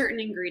fear of certain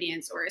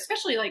ingredients, or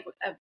especially like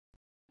a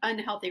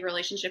unhealthy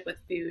relationship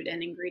with food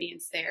and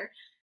ingredients there.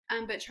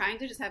 But trying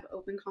to just have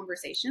open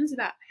conversations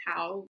about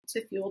how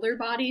to fuel their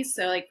bodies.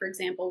 So like, for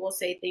example, we'll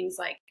say things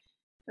like,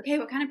 okay,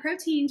 what kind of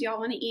protein do y'all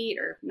want to eat?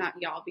 Or not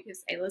y'all,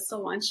 because Ayla's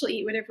still one. She'll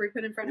eat whatever we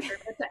put in front of her.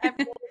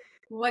 But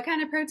what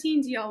kind of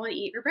protein do y'all want to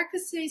eat for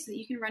breakfast today so that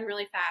you can run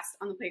really fast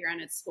on the playground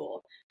at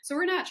school? So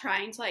we're not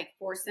trying to like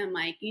force them,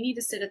 like, you need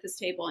to sit at this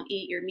table and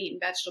eat your meat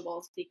and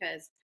vegetables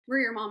because we're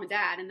your mom and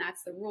dad and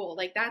that's the rule.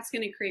 Like, that's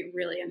going to create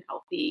really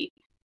unhealthy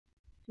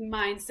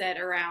mindset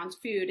around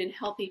food and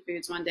healthy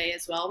foods one day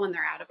as well, when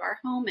they're out of our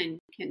home and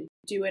can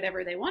do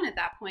whatever they want at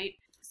that point.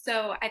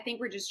 So I think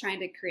we're just trying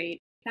to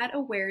create that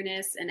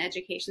awareness and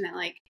education that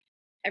like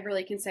I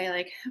really can say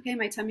like, okay,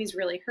 my tummy's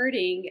really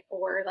hurting,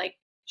 or like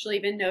she'll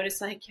even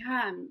notice like,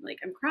 yeah, I'm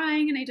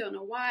crying and I don't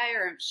know why,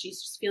 or she's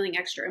just feeling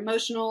extra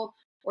emotional,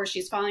 or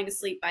she's falling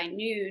asleep by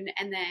noon.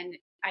 And then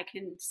I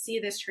can see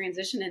this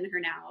transition in her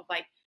now of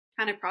like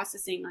kind of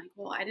processing like,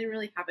 well, I didn't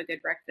really have a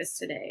good breakfast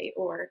today,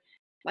 or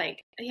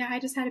like, yeah, I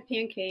just had a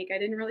pancake. I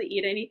didn't really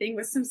eat anything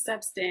with some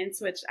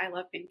substance, which I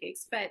love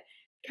pancakes, but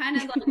kind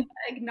of like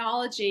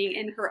acknowledging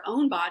in her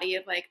own body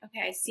of like,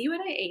 okay, I see what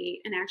I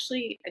ate and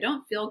actually I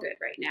don't feel good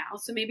right now.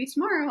 So maybe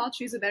tomorrow I'll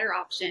choose a better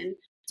option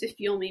to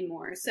fuel me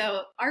more.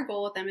 So our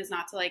goal with them is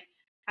not to like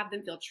have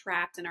them feel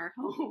trapped in our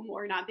home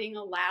or not being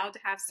allowed to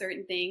have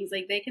certain things.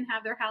 Like they can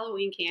have their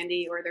Halloween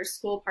candy or their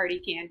school party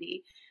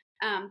candy.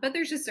 But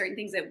there's just certain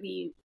things that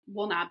we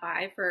will not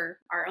buy for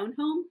our own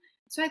home.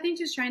 So I think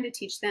just trying to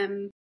teach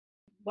them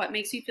what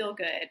makes you feel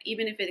good,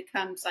 even if it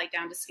comes like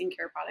down to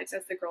skincare products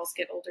as the girls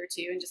get older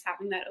too, and just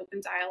having that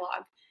open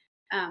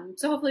dialogue.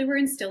 So hopefully we're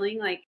instilling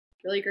like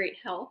really great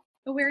health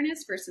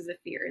awareness versus a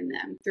fear in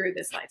them through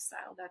this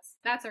lifestyle.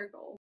 That's our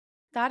goal.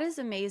 That is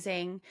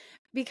amazing,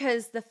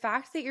 because the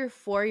fact that your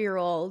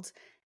 4-year-old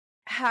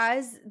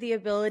has the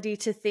ability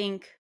to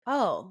think,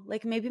 oh,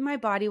 like maybe my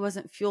body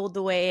wasn't fueled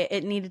the way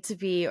it needed to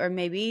be, or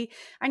maybe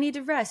I need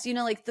to rest,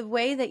 like the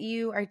way that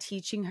you are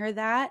teaching her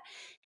that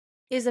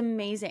is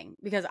amazing,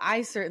 because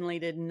I certainly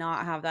did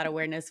not have that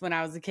awareness when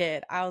I was a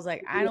kid. I was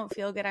like, I don't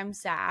feel good. I'm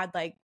sad.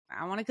 Like,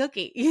 I want a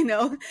cookie,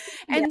 Yeah.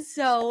 And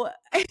so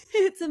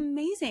it's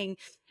amazing,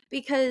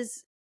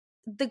 because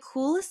the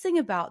coolest thing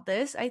about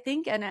this, I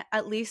think, and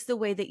at least the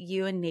way that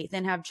you and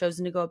Nathan have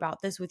chosen to go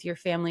about this with your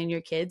family and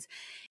your kids,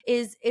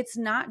 is it's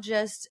not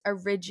just a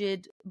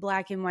rigid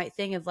black and white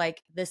thing of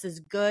like, this is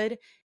good,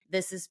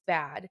 this is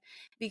bad.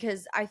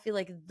 Because I feel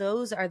like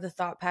those are the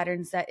thought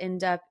patterns that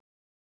end up,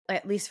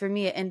 at least for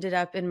me, it ended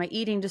up in my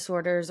eating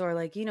disorders or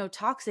like,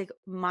 toxic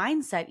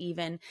mindset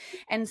even.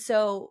 And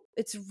so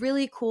it's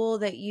really cool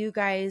that you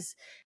guys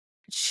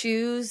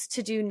choose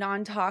to do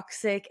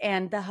non-toxic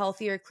and the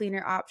healthier,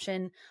 cleaner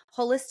option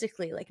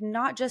holistically, like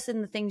not just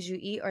in the things you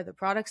eat or the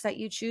products that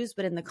you choose,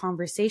 but in the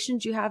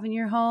conversations you have in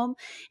your home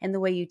and the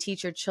way you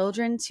teach your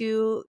children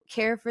to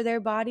care for their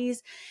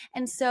bodies.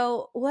 And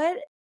so what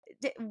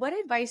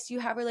advice do you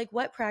have, or like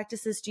what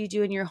practices do you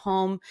do in your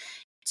home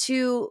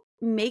to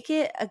make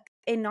it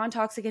a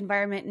non-toxic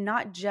environment,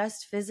 not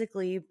just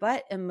physically,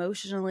 but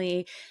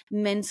emotionally,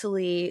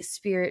 mentally,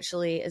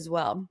 spiritually as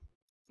well?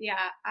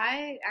 Yeah,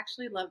 I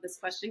actually love this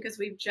question because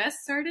we've just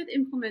started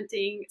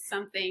implementing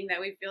something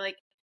that we feel like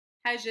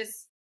has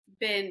just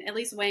been at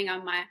least weighing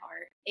on my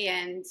heart.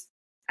 And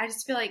I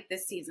just feel like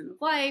this season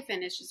of life,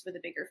 and it's just with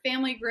a bigger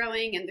family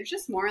growing, and there's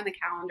just more on the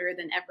calendar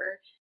than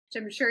ever,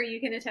 which I'm sure you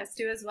can attest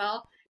to as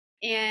well.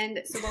 And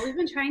so, what we've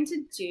been trying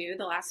to do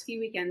the last few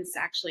weekends,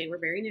 actually, we're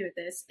very new at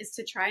this, is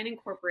to try and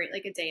incorporate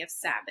like a day of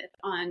Sabbath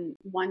on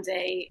one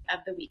day of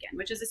the weekend,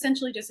 which is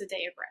essentially just a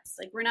day of rest.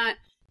 Like, we're not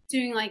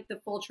doing like the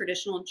full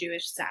traditional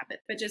Jewish Sabbath,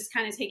 but just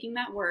kind of taking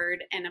that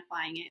word and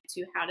applying it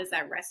to how does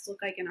that rest look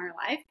like in our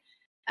life.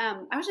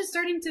 I was just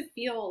starting to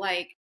feel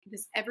like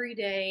this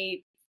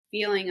everyday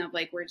feeling of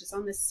like we're just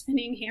on this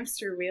spinning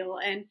hamster wheel.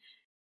 And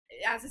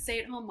as a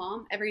stay-at-home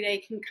mom, every day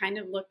can kind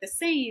of look the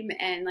same.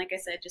 And like I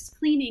said, just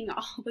cleaning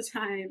all the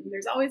time.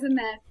 There's always a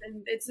mess,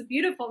 and it's a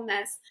beautiful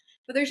mess,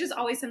 but there's just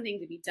always something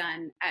to be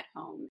done at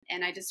home.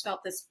 And I just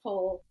felt this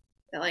pull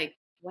that like,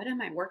 what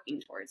am I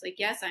working towards? Like,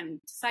 yes, I'm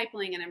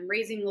discipling and I'm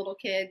raising little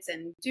kids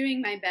and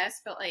doing my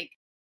best, but like,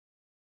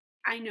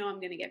 I know I'm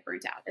going to get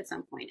burnt out at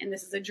some point. And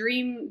this is a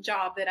dream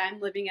job that I'm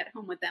living at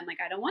home with them. Like,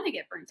 I don't want to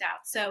get burnt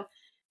out. So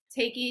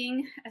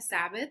taking a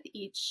Sabbath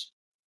each,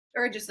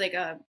 or just like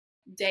a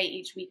day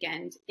each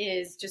weekend,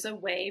 is just a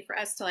way for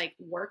us to like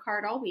work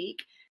hard all week.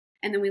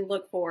 And then we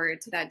look forward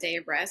to that day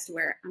of rest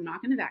where I'm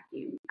not going to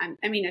vacuum.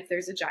 I mean, if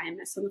there's a giant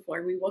mess on the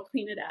floor, we will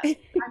clean it up. I'm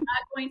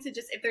not going to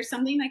just, if there's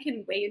something that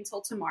can wait until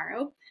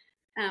tomorrow,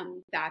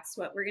 that's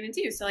what we're going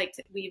to do. So like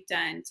we've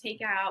done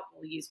takeout,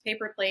 we'll use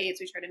paper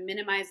plates. We try to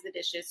minimize the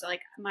dishes. So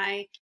like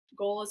my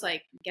goal is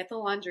like, get the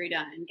laundry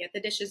done, get the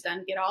dishes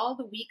done, get all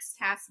the week's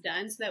tasks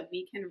done so that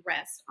we can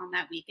rest on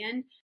that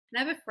weekend.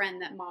 And I have a friend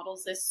that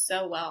models this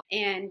so well.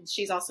 And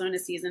she's also in a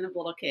season of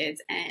little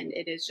kids. And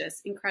it is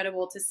just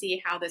incredible to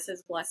see how this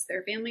has blessed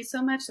their family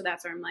so much. So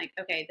that's where I'm like,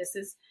 okay, this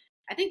is,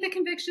 I think the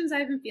convictions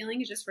I've been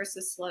feeling is just for us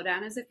to slow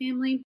down as a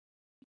family.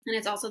 And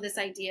it's also this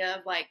idea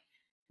of like,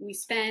 we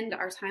spend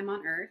our time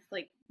on earth,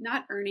 like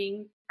not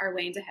earning our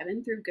way into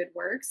heaven through good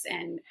works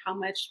and how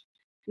much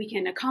we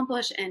can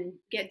accomplish and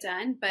get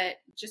done, but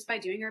just by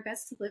doing our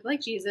best to live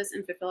like Jesus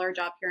and fulfill our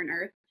job here on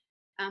earth,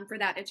 for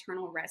that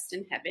eternal rest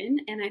in heaven.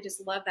 And I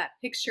just love that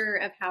picture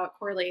of how it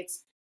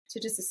correlates to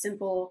just a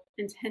simple,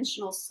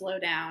 intentional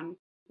slowdown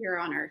here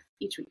on earth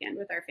each weekend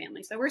with our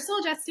family. So we're still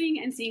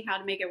adjusting and seeing how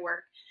to make it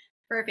work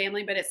for our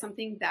family, but it's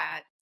something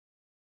that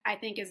I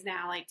think is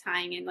now like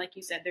tying in, like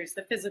you said, there's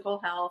the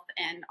physical health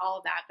and all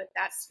of that, but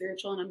that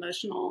spiritual and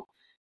emotional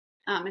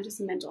and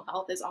just mental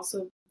health is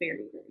also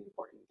very, very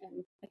important.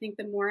 And I think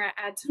the more I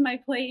add to my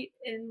plate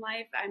in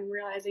life, I'm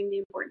realizing the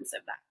importance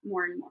of that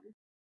more and more.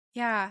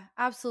 Yeah,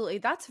 absolutely.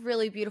 That's a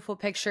really beautiful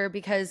picture,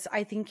 because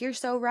I think you're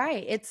so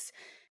right. It's,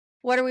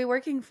 what are we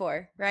working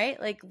for, right?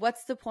 Like,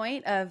 what's the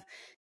point of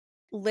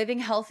living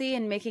healthy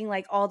and making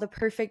like all the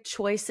perfect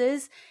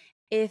choices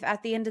if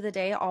at the end of the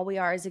day, all we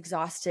are is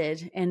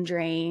exhausted and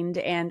drained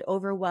and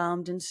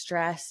overwhelmed and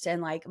stressed,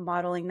 and like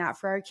modeling that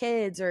for our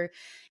kids, or,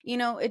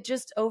 it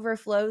just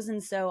overflows.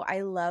 And so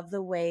I love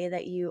the way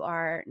that you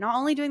are not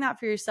only doing that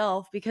for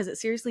yourself, because it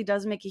seriously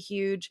does make a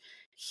huge,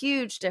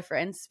 huge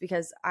difference,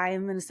 because I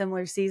am in a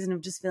similar season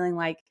of just feeling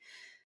like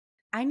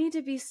I need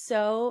to be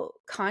so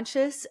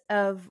conscious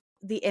of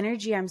the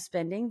energy I'm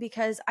spending,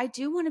 because I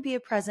do want to be a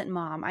present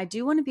mom. I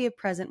do want to be a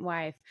present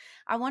wife.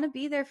 I want to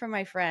be there for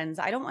my friends.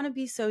 I don't want to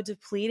be so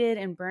depleted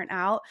and burnt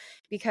out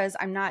because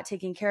I'm not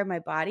taking care of my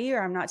body,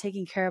 or I'm not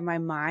taking care of my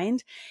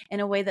mind in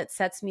a way that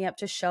sets me up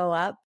to show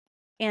up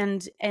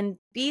and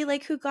be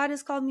like who God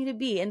has called me to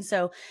be. And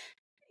so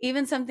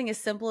even something as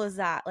simple as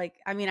that, like,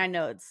 I mean, I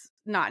know it's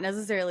not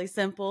necessarily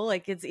simple,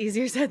 like it's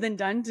easier said than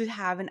done to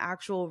have an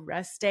actual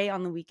rest day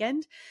on the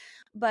weekend,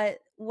 but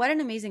what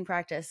an amazing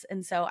practice.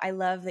 And so I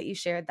love that you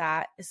shared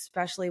that,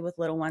 especially with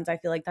little ones. I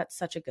feel like that's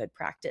such a good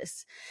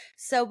practice.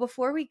 So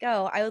before we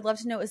go, I would love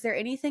to know, is there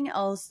anything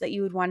else that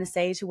you would want to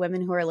say to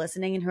women who are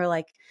listening and who are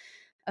like,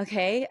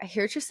 okay, I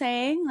hear what you're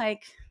saying.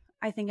 Like,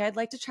 I think I'd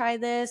like to try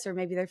this, or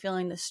maybe they're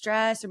feeling the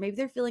stress, or maybe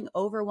they're feeling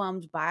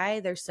overwhelmed by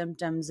their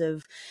symptoms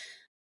of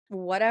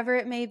whatever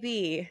it may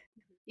be.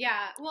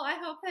 Yeah. Well, I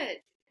hope that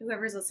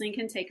whoever's listening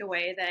can take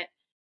away that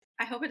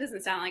I hope it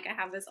doesn't sound like I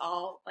have this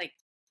all like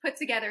put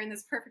together in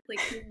this perfectly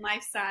clean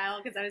lifestyle,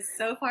 because that is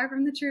so far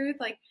from the truth.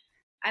 Like,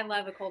 I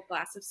love a cold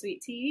glass of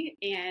sweet tea,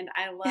 and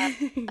I love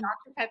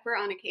Dr. Pepper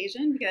on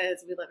occasion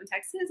because we live in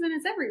Texas and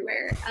it's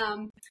everywhere.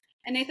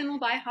 And Nathan will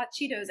buy hot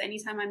Cheetos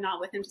anytime I'm not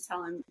with him to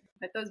tell him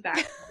put those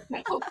back.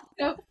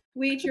 So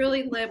we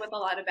truly live with a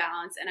lot of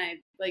balance, and I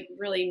like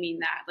really mean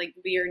that. Like,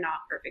 we are not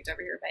perfect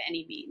over here by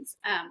any means.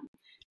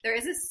 There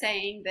is a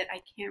saying that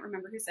I can't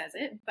remember who says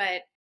it,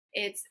 but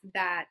it's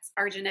that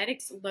our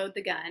genetics load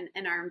the gun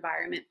and our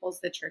environment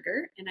pulls the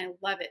trigger. And I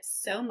love it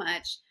so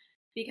much,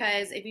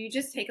 because if you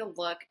just take a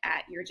look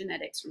at your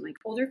genetics from like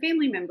older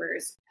family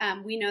members,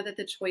 we know that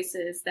the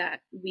choices that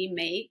we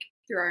make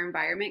through our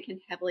environment can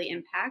heavily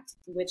impact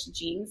which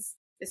genes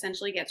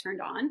essentially get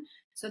turned on.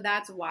 So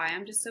that's why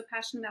I'm just so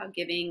passionate about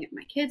giving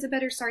my kids a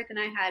better start than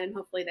I had. And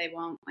hopefully they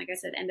won't, like I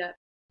said, end up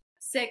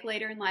sick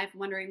later in life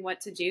wondering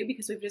what to do,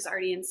 because we've just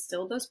already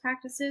instilled those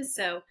practices.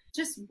 So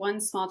just one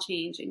small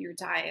change in your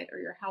diet or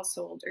your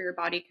household or your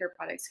body care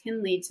products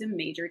can lead to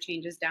major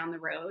changes down the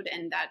road.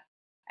 And that,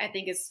 I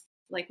think, is,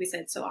 like we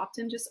said, so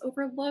often just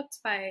overlooked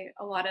by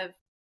a lot of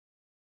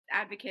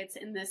advocates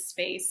in this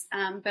space.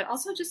 But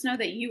also just know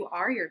that you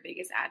are your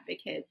biggest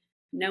advocate.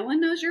 No one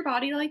knows your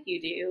body like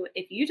you do.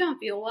 If you don't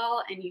feel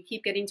well and you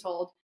keep getting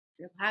told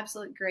your labs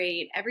look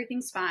great,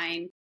 everything's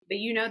fine, but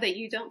you know that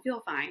you don't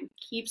feel fine,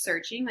 keep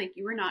searching. Like,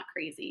 you are not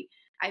crazy.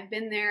 I've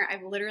been there.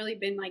 I've literally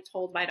been like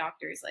told by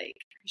doctors, like,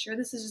 I'm sure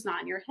this is just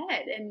not in your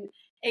head. And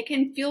it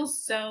can feel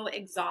so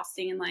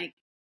exhausting. And like,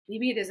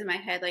 maybe it is in my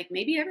head. Like,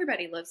 maybe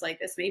everybody lives like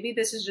this. Maybe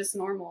this is just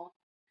normal.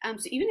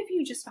 So even if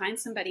you just find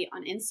somebody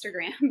on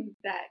Instagram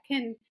that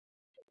can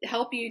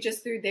help you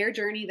just through their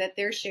journey that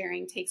they're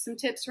sharing, take some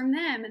tips from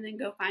them, and then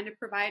go find a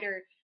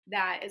provider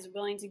that is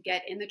willing to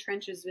get in the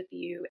trenches with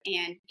you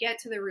and get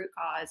to the root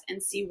cause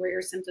and see where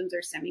your symptoms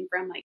are stemming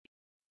from. Like,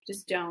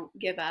 just don't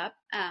give up.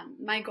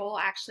 My goal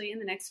actually in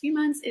the next few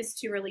months is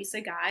to release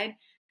a guide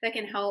that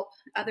can help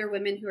other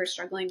women who are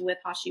struggling with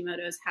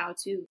Hashimoto's how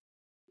to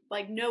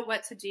like know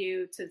what to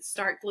do to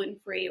start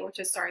gluten-free or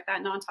to start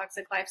that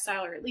non-toxic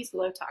lifestyle, or at least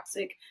low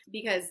toxic,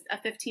 because a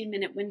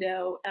 15-minute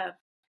window of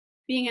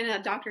being in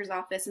a doctor's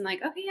office and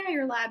like, okay, yeah,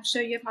 your labs show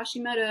you have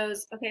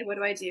Hashimoto's. Okay, what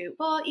do I do?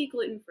 Well, eat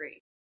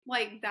gluten-free.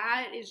 Like,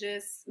 that is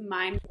just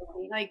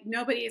mind-blowing. Like,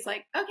 nobody is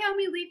like, okay, let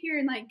me leave here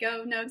and like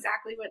go know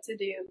exactly what to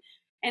do.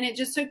 And it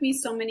just took me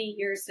so many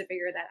years to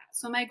figure that out.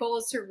 So my goal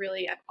is to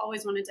really, I've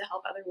always wanted to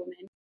help other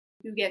women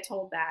who get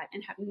told that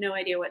and have no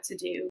idea what to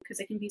do, because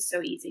it can be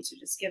so easy to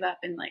just give up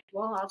and like,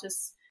 well, I'll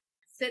just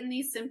sit in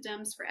these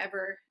symptoms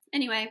forever.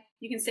 Anyway,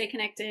 you can stay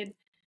connected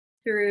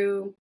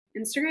through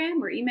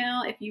Instagram or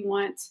email if you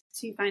want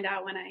to find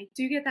out when I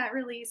do get that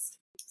released.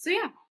 So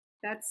yeah,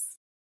 that's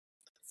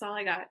all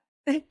I got.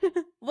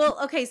 Well,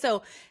 okay.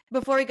 So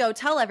before we go,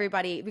 tell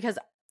everybody, because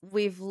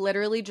we've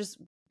literally just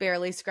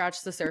barely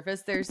scratched the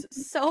surface. There's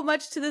so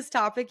much to this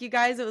topic, you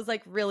guys. It was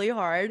like really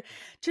hard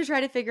to try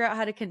to figure out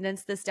how to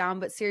condense this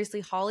down. But seriously,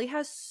 Holly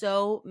has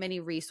so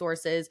many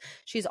resources.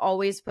 She's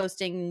always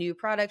posting new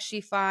products she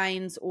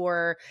finds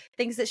or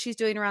things that she's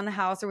doing around the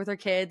house or with her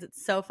kids.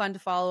 It's so fun to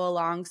follow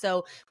along.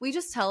 So we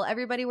just tell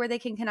everybody where they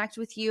can connect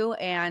with you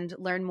and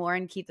learn more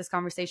and keep this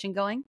conversation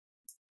going.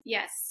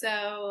 Yes.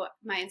 So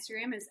my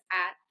Instagram is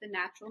at the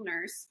natural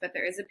nurse, but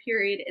there is a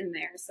period in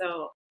there.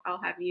 So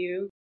I'll have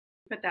you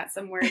put that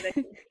somewhere that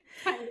you can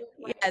find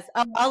it. Yes,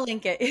 I'll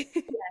link it.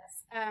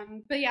 Yes.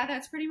 But yeah,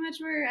 that's pretty much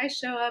where I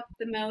show up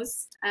the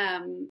most.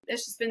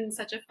 It's just been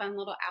such a fun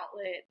little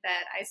outlet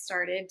that I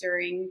started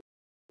during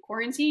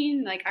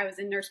quarantine. Like, I was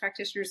in nurse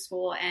practitioner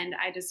school and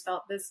I just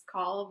felt this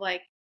call of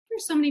like,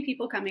 there's so many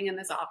people coming in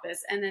this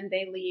office and then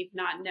they leave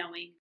not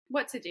knowing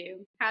what to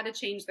do, how to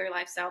change their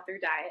lifestyle through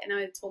diet. And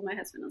I told my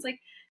husband, I was like,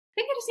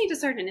 think I just need to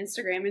start an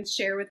Instagram and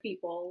share with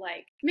people.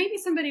 Like maybe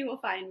somebody will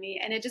find me.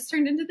 And it just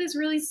turned into this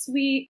really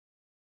sweet,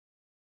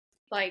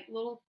 like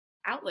little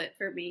outlet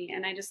for me.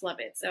 And I just love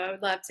it. So I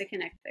would love to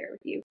connect there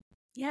with you.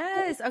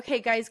 Yes. Okay,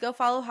 guys, go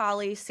follow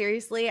Holly.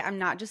 Seriously, I'm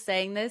not just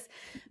saying this,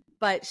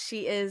 but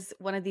she is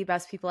one of the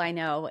best people I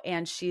know.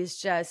 And she's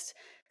just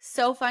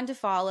so fun to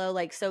follow,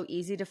 like so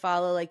easy to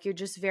follow. Like you're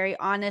just very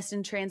honest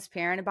and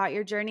transparent about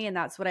your journey. And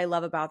that's what I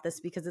love about this,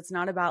 because it's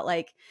not about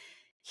like,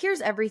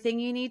 here's everything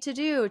you need to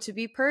do to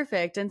be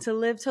perfect and to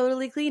live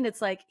totally clean.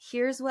 It's like,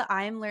 here's what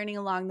I'm learning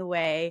along the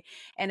way.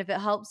 And if it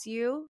helps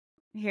you,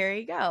 here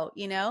you go,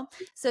 you know?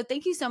 So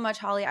thank you so much,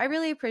 Holly. I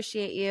really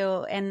appreciate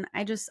you. And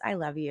I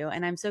love you.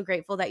 And I'm so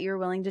grateful that you're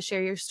willing to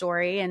share your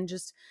story and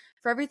just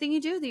for everything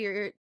you do, that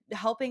you're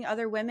helping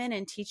other women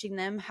and teaching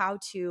them how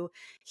to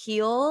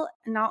heal,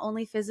 not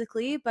only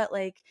physically, but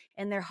like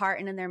in their heart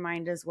and in their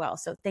mind as well.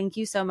 So thank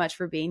you so much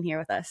for being here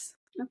with us.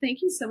 Well,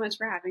 thank you so much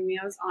for having me.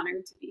 I was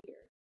honored to be here.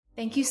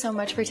 Thank you so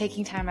much for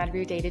taking time out of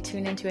your day to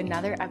tune into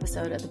another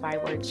episode of the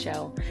Byword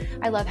Show.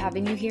 I love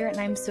having you here, and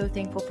I'm so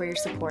thankful for your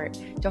support.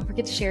 Don't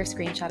forget to share a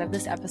screenshot of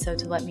this episode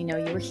to let me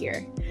know you were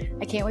here.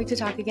 I can't wait to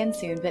talk again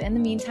soon, but in the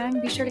meantime,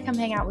 be sure to come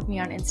hang out with me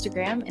on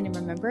Instagram, and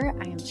remember,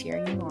 I am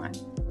cheering you on.